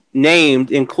see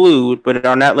named include, but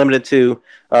are not limited to,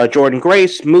 Jordan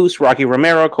Grace, Moose, Rocky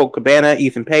Romero, Colt Cabana,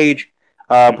 Ethan Page,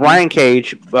 Brian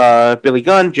Cage, Billy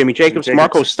Gunn, Jimmy Jacobs,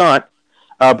 Marco Stunt,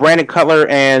 Brandon Cutler,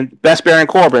 and Best Baron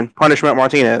Corbin, Punishment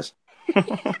Martinez.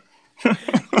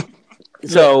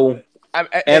 So,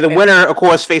 and the winner, of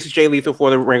course, faces Jay Lethal for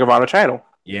the Ring of Honor title.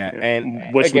 Yeah,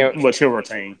 and which he'll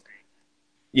retain.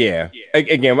 Yeah.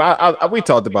 Again, we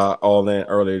talked about All In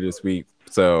earlier this week,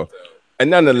 so. And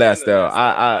nonetheless, though,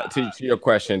 to your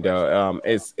question, though,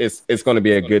 it's going to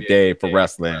be a good day for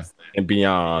wrestling and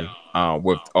beyond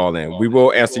with All In. We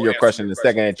will answer your question in a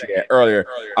second that you had earlier.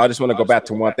 I just want to go back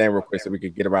to one thing real quick so we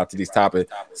can get around to these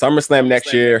topics. SummerSlam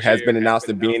next year has been announced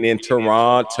to being in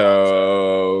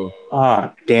Toronto.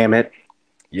 Oh, damn it.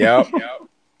 Yep.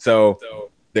 So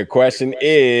the question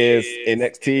is,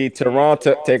 NXT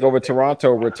Toronto TakeOver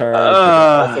Toronto returns.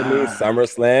 Also means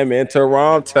SummerSlam in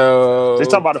Toronto. They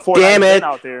talk about the 4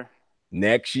 out there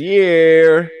next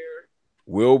year.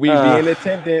 Will we be in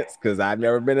attendance? Because I've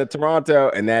never been to Toronto,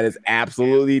 and that is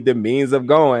absolutely the means of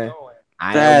going.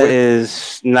 That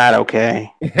is not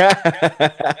okay.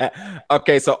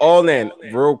 Okay, so All In,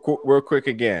 real quick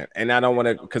again, and I don't want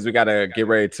to, because we got to get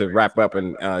ready to wrap up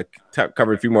and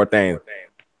cover a few more things.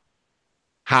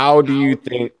 How do you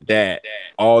think that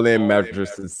All In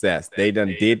measures success? They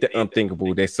done did the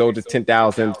unthinkable. They sold the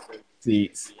 10,000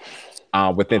 seats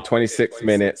within 26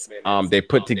 minutes. They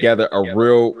put together a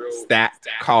real stacked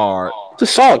card. It's a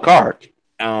solid card.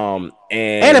 And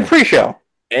a pre-show.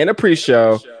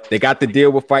 They got the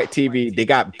deal with Fight TV. They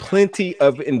got plenty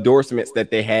of endorsements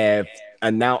that they have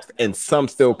announced, and some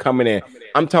still coming in.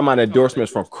 I'm talking about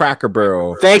endorsements from Cracker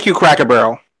Barrel. Thank you, Cracker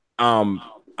Barrel. I'm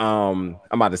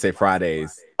about to say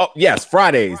Fridays. Oh yes,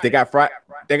 Fridays. They got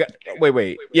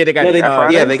wait. Yeah, they got they got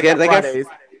Fridays.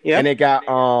 Yeah, and they got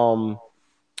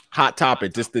Hot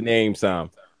Topic, just to name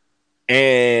some.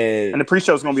 And the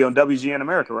pre-show is going to be on WGN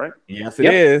America, right? Yes,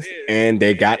 it is. And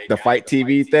they got the Fight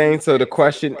TV thing. So the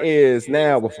question is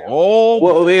now, with all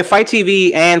Fight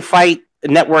TV and Fight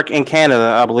Network in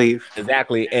Canada, I believe.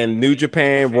 Exactly. And New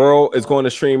Japan World is going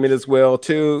to stream it as well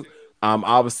too.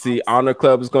 Obviously, Honor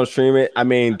Club is going to stream it. I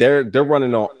mean, they're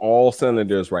running on all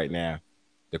cylinders right now.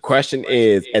 The question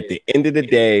is, at the end of the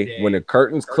day, when the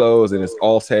curtains close and it's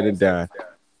all said and done,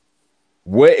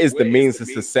 what is the means of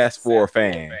success for a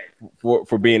fan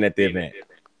for being at the event?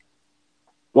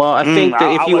 Well, I think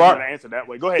that if you are answer that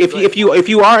way. Go ahead. If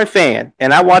you are a fan,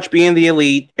 and I watch Being the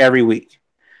Elite every week,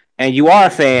 and you are a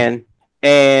fan,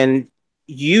 and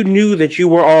you knew that you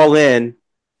were all in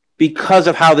because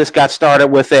of how this got started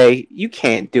with you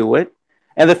can't do it.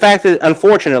 And the fact that,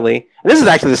 unfortunately, and this is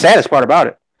actually the saddest part about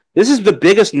it, this is the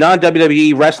biggest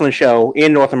non-WWE wrestling show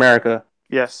in North America.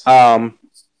 Yes.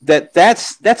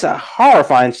 That's a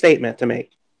horrifying statement to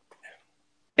make.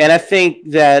 And I think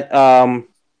that,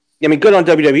 good on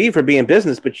WWE for being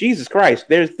business, but Jesus Christ,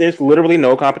 there's literally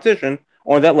no competition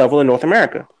on that level in North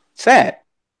America. Sad.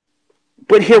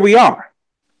 But here we are.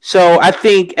 So I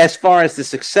think as far as the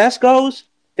success goes,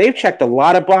 they've checked a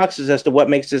lot of boxes as to what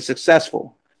makes it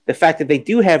successful. The fact that they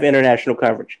do have international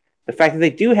coverage, the fact that they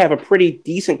do have a pretty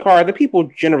decent card that people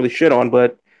generally shit on,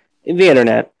 but in the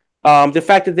internet, the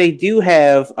fact that they do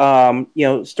have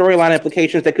storyline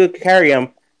implications that could carry them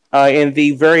in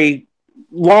the very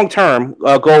long-term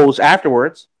goals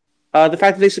afterwards. The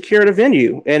fact that they secured a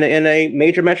venue in a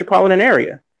major metropolitan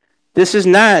area. This is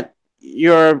not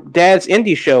your dad's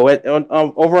indie show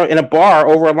over in a bar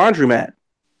over a laundromat.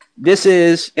 This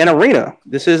is an arena.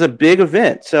 This is a big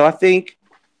event. So I think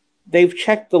they've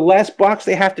checked the last box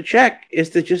they have to check is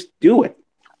to just do it.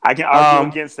 I can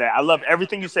argue against that. I love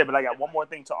everything you said, but I got one more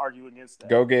thing to argue against that.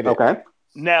 Go get it. Okay.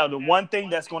 Now, the one thing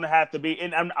that's going to have to be,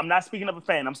 and I'm not speaking of a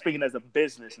fan, I'm speaking as a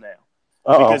business now.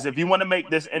 Because if you want to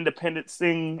make this independence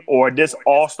thing or this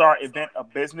all-star event a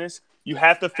business, you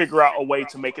have to figure out a way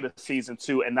to make it a season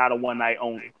 2 and not a one night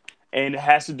only. And it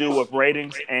has to do with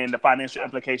ratings and the financial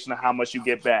implication of how much you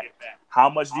get back. How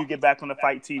much do you get back on the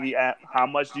Fight TV app? How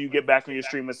much do you get back on your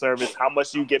streaming service? How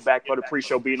much do you get back for the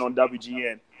pre-show being on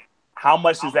WGN? How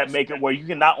much does that make it where you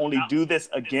can not only do this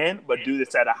again, but do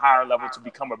this at a higher level to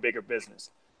become a bigger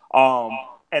business?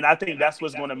 And I think that's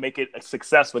what's going to make it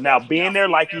successful. Now, being there,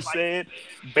 like you said,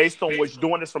 based on what's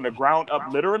doing this from the ground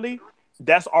up, literally,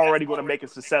 that's already going to make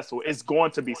it successful. It's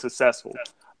going to be successful.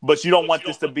 But you don't want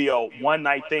this to be a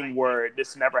one-night thing where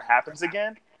this never happens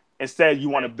again. Instead, you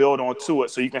want to build onto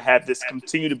it so you can have this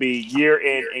continue to be year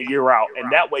in and year out.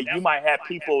 And that way, you might have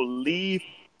people leave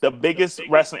the biggest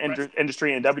wrestling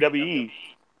industry in WWE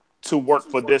to work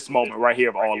for this moment right here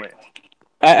of All In.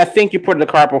 I think you're putting the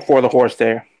cart before the horse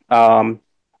there.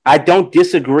 I don't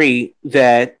disagree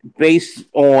that based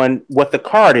on what the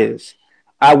card is,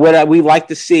 we like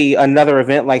to see another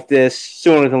event like this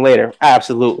sooner than later.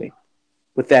 Absolutely.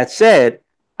 With that said,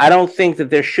 I don't think that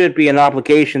there should be an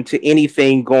obligation to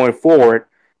anything going forward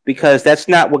because that's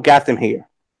not what got them here.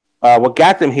 What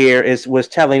got them here was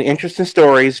telling interesting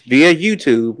stories via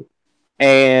YouTube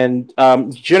and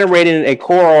generating a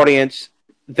core audience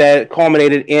that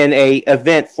culminated in a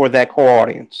event for that core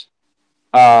audience.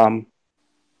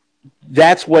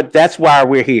 That's why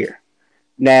we're here.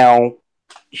 Now,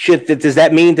 does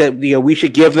that mean that we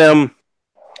should give them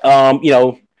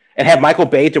and have Michael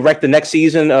Bay direct the next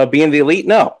season of Being the Elite?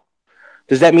 No.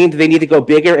 Does that mean that they need to go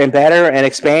bigger and better and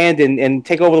expand and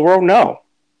take over the world? No.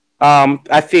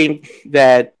 I think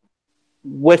that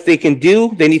what they can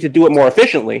do, they need to do it more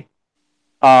efficiently.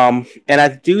 And I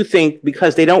do think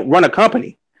because they don't run a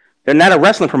company, they're not a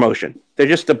wrestling promotion. They're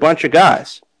just a bunch of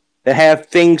guys that have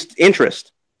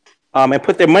interest, and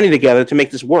put their money together to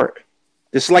make this work.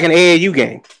 This is like an AAU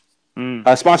game,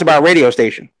 sponsored by a radio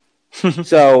station.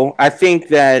 So I think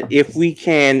that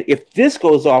if this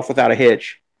goes off without a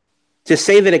hitch, to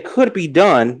say that it could be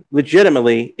done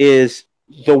legitimately is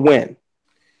the win.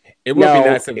 It would be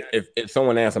nice if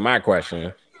someone answered my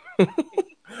question.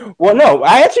 Well, no,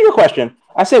 I answered your question.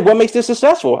 I said, what makes this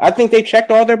successful? I think they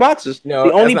checked all their boxes. No,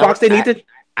 the only box they need to...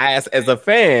 I asked, as a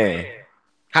fan,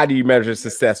 how do you measure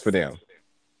success for them?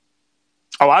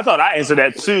 Oh, I thought I answered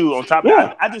that too. On top of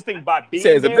that, I just think by being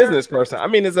as a business person, I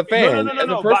mean, as a fan,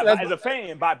 as a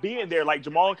fan, by being there, like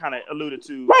Jamal kind of alluded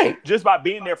to, right? Just by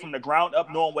being there from the ground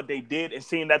up, knowing what they did and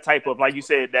seeing that type of, like you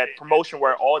said, that promotion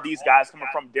where all these guys coming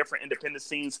from different independent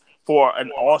scenes for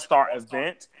an all-star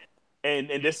event, and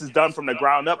this is done from the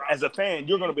ground up. As a fan,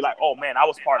 you're going to be like, oh man, I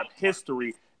was part of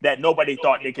history that nobody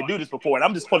thought they could do this before. And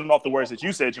I'm just pulling off the words that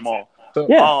you said, Jamal. So,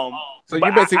 so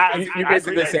you're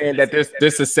basically saying that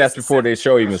there's success before the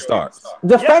show even starts.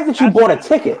 The fact that you bought a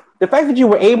ticket, the fact that you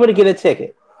were able to get a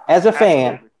ticket as a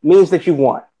fan means that you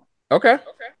won. Okay.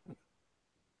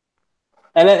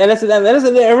 And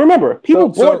remember, people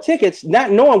bought tickets not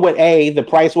knowing what the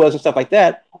price was and stuff like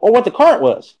that, or what the card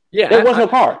was. Yeah, there was no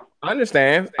card. I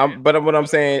understand, but what I'm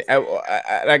saying,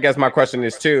 I guess my question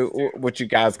is too, what you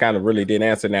guys kind of really didn't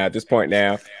answer now at this point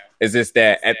now, is this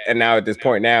that, and now at this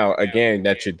point now, again,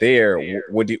 that you're there,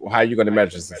 how are you going to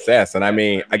measure success? And I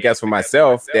mean, I guess for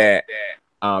myself that,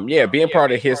 being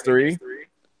part of history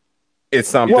is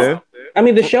something. Well, I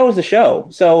mean, the show is the show.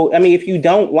 So, I mean, if you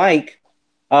don't like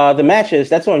the matches,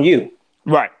 that's on you.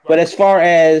 Right. But as far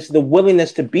as the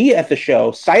willingness to be at the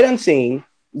show, sight unseen,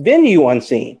 venue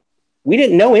unseen, we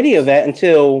didn't know any of that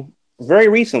until very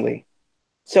recently.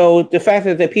 So the fact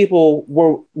that people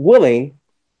were willing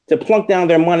to plunk down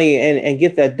their money and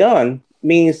get that done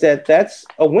means that that's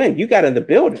a win. You got in the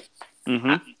building.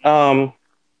 Mm-hmm.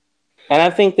 And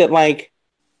I think that, like,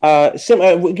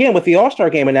 again, with the All-Star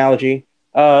Game analogy,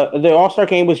 the All-Star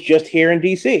Game was just here in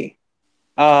DC.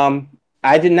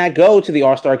 I did not go to the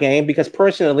All-Star Game because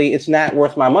personally, it's not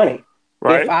worth my money.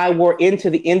 Right. If I were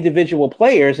into the individual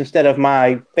players instead of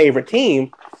my favorite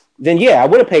team, then I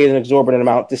would have paid an exorbitant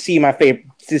amount to see my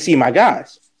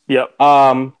guys. Yep.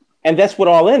 And that's what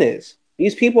All In is.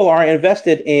 These people are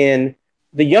invested in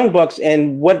the Young Bucks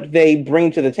and what they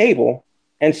bring to the table.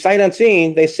 And sight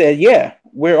unseen, they said,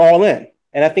 we're all in.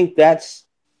 And I think that's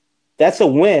a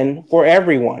win for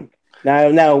everyone.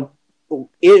 Now,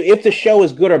 if the show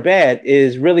is good or bad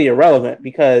is really irrelevant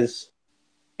because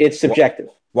it's subjective.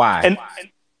 Why?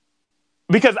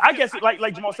 Because I guess,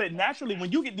 like Jamal said, naturally,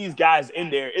 when you get these guys in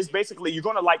there, it's basically you're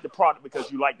going to like the product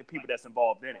because you like the people that's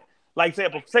involved in it. Like,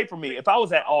 say for me, if I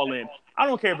was at All In, I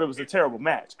don't care if it was a terrible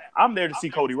match. I'm there to see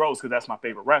Cody Rhodes because that's my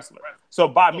favorite wrestler. So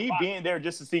by me being there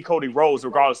just to see Cody Rhodes,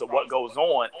 regardless of what goes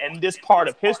on, and this part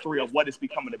of history of what it's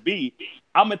becoming to be,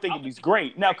 I'm going to think he's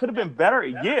great. Now, could have been better?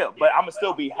 Yeah, but I'm going to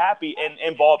still be happy and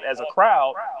involved as a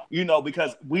crowd,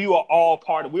 because we're all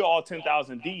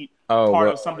 10,000 deep,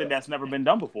 of something that's never been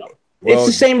done before. Well, it's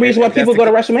the same reason why people go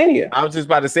to WrestleMania. I was just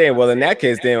about to say, well, in that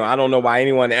case, then I don't know why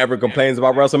anyone ever complains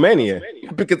about WrestleMania,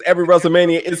 because every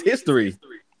WrestleMania is history.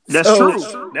 That's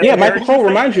true. Yeah, Michael Cole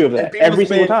reminds you of that every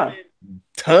single time.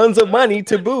 Tons of money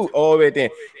to boot all the way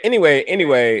then.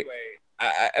 Anyway,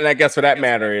 and I guess for that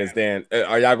matter is then,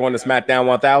 are y'all going to SmackDown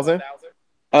 1000?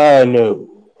 No.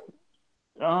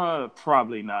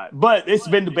 Probably not. But it's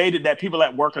been debated that people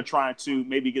at work are trying to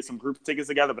maybe get some group tickets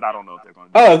together, but I don't know if they're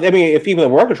going to do it. I mean, if people at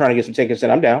work are trying to get some tickets,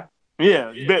 then I'm down.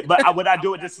 Yeah, but would I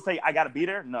do it just to say I got to be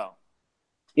there? No.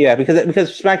 Yeah,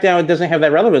 because SmackDown doesn't have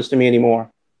that relevance to me anymore.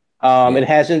 It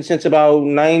hasn't since about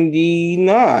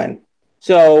 99.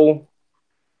 So,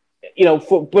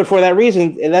 but for that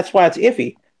reason, and that's why it's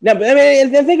iffy. Now, I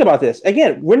mean, and think about this.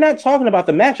 Again, we're not talking about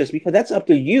the matches because that's up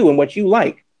to you and what you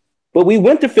like. But we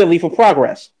went to Philly for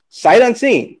Progress, sight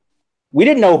unseen. We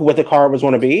didn't know what the card was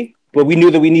going to be, but we knew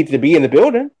that we needed to be in the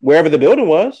building, wherever the building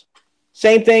was.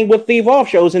 Same thing with the Evolve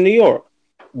shows in New York.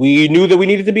 We knew that we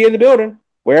needed to be in the building,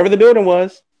 wherever the building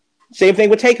was. Same thing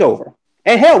with TakeOver.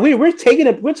 And hell, we're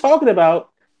talking about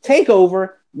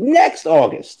TakeOver next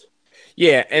August.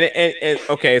 Yeah, and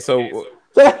okay, so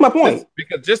that's my point.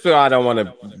 Just because I don't want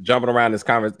to jump around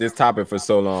this topic for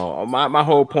so long. My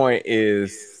whole point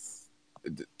is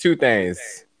two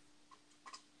things.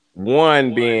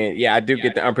 One being, I do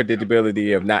get the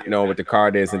unpredictability of not knowing what the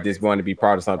card is and just wanting to be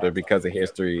part of something because of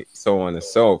history, so on and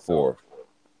so forth.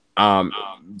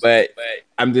 But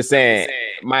I'm just saying,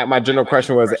 my general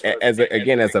question was, as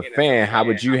a fan, how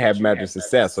would you have measured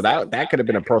success? So that could have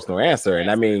been a personal answer,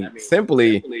 and I mean,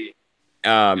 simply,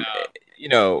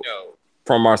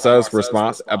 from Marcel's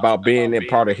response about being a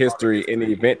part of history in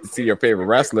the event to see your favorite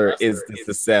wrestler is the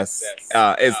success,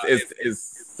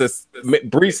 is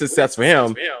brief success for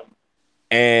him.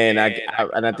 And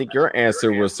I think your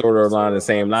answer was sort of along the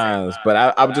same lines, but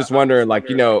I was just wondering,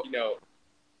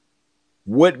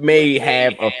 what may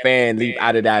have a fan leave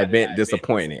out of that event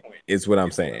disappointed is what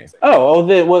I'm saying. How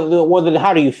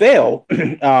do you fail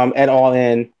at All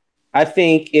In? I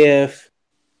think if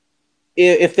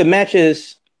the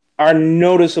matches are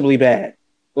noticeably bad,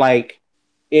 for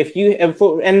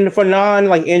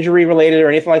non injury related or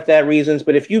anything like that reasons,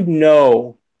 but if you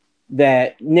know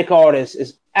that Nick Aldis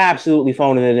is absolutely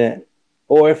phoning it in,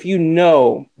 or if you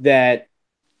know that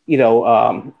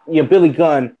Billy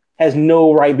Gunn has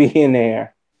no right being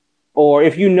there, or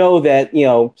if you know that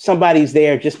somebody's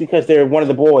there just because they're one of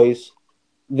the boys,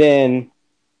 then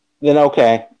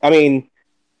okay. I mean,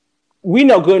 we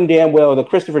know good and damn well that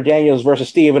Christopher Daniels versus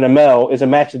Stephen Amell is a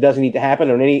match that doesn't need to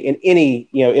happen in any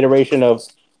iteration of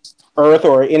Earth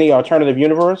or any alternative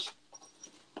universe.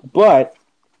 But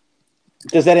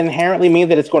does that inherently mean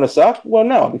that it's going to suck? Well,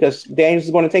 no, because Daniels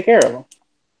is going to take care of him.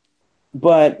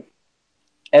 But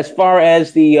as far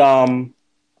as the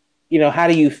how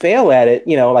do you fail at it?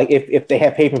 If they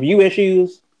have pay-per-view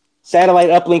issues, satellite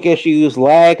uplink issues,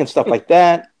 lag and stuff like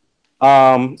that.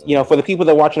 For the people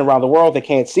that are watching around the world that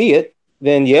can't see it,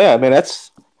 then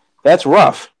that's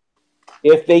rough.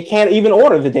 If they can't even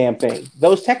order the damn thing,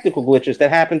 those technical glitches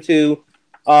that happen to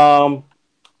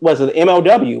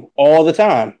MLW all the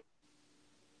time.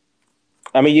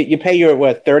 I mean, you pay your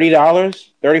 $30,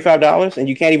 $35, and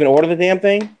you can't even order the damn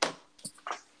thing.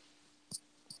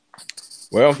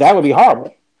 Well, that would be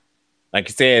horrible. Like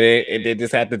you said, they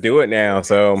just had to do it now.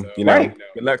 So, good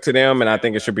luck to them. And I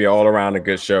think it should be all around a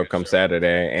good show come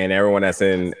Saturday. And everyone that's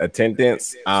in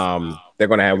attendance, they're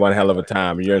going to have one hell of a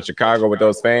time. You're in Chicago with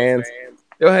those fans,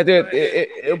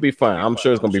 it'll be fun. I'm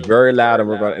sure it's going to be very loud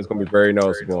and it's going to be very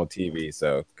noticeable on TV.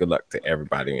 So good luck to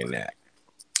everybody in that.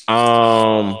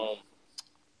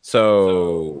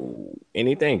 So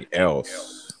anything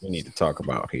else we need to talk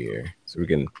about here so we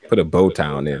can put a bow tie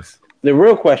on this? The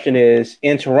real question is,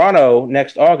 in Toronto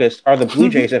next August, are the Blue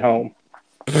Jays at home?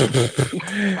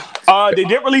 They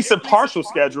did release a partial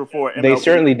schedule for it. They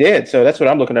certainly did. So that's what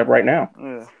I'm looking up right now.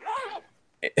 Yeah.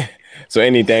 So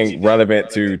anything relevant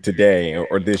to today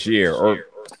or this year, or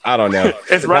I don't know.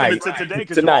 It's relevant to today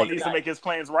because Jamal needs to make his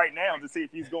plans right now to see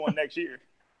if he's going next year.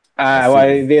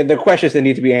 The questions that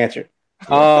need to be answered.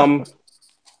 No,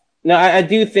 I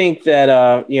do think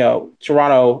that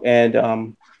Toronto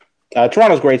and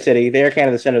Toronto's a great city. The Air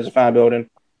Canada Center is a fine building.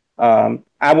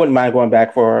 I wouldn't mind going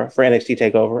back for NXT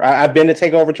Takeover. I've been to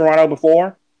Takeover Toronto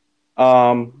before,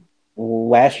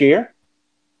 last year,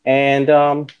 and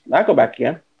I'll go back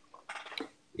again.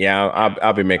 Yeah,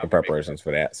 I'll be making preparations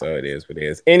for that. So it is what it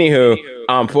is. Anywho,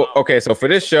 so for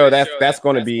this show, that's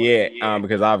going to be it.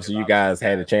 Because obviously you guys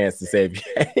had a chance to say if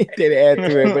you did add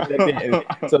to it, but that didn't.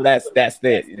 So that's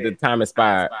it. The time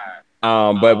expired.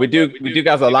 But we do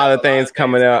got a lot of things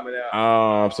coming up.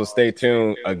 So stay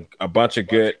tuned. A bunch of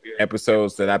good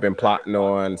episodes that I've been plotting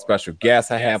on. Special guests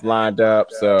I have lined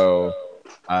up. So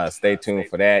stay tuned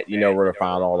for that. You know where to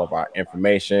find all of our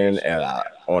information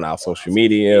on our social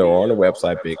media or on the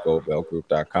website,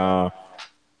 BigGoldBellGroup.com.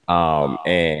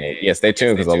 And yeah, stay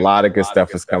tuned because a lot of good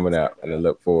stuff is coming up, and I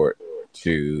look forward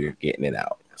to getting it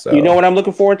out. So you know what I'm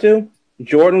looking forward to?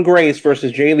 Jordan Grace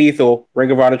versus Jay Lethal,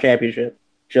 Ring of Honor Championship.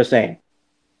 Just saying.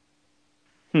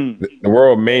 The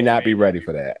world may not be ready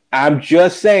for that. I'm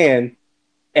just saying.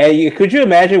 And could you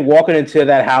imagine walking into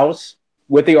that house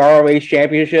with the ROH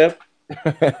Championship?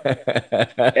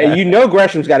 And you know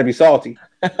Gresham's got to be salty.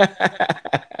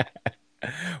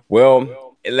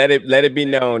 Well, let it be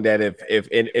known that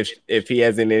if he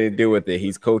has anything to do with it,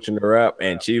 he's coaching her up,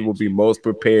 and she will be most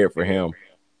prepared for him,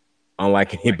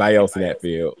 unlike anybody else in that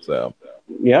field. So,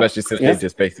 yeah, especially since they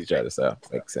just face each other, so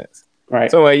makes sense.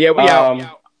 Right. So, yeah, we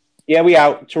out. Yeah, we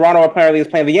out. Toronto apparently is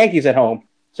playing the Yankees at home,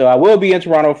 so I will be in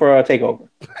Toronto for a takeover.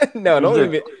 No, don't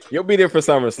even. You'll be there for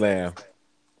SummerSlam.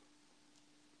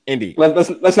 Indeed.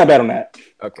 Let's not bet on that.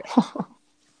 Okay.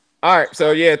 All right.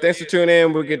 So yeah, thanks for tuning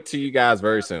in. We'll get to you guys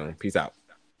very soon. Peace out.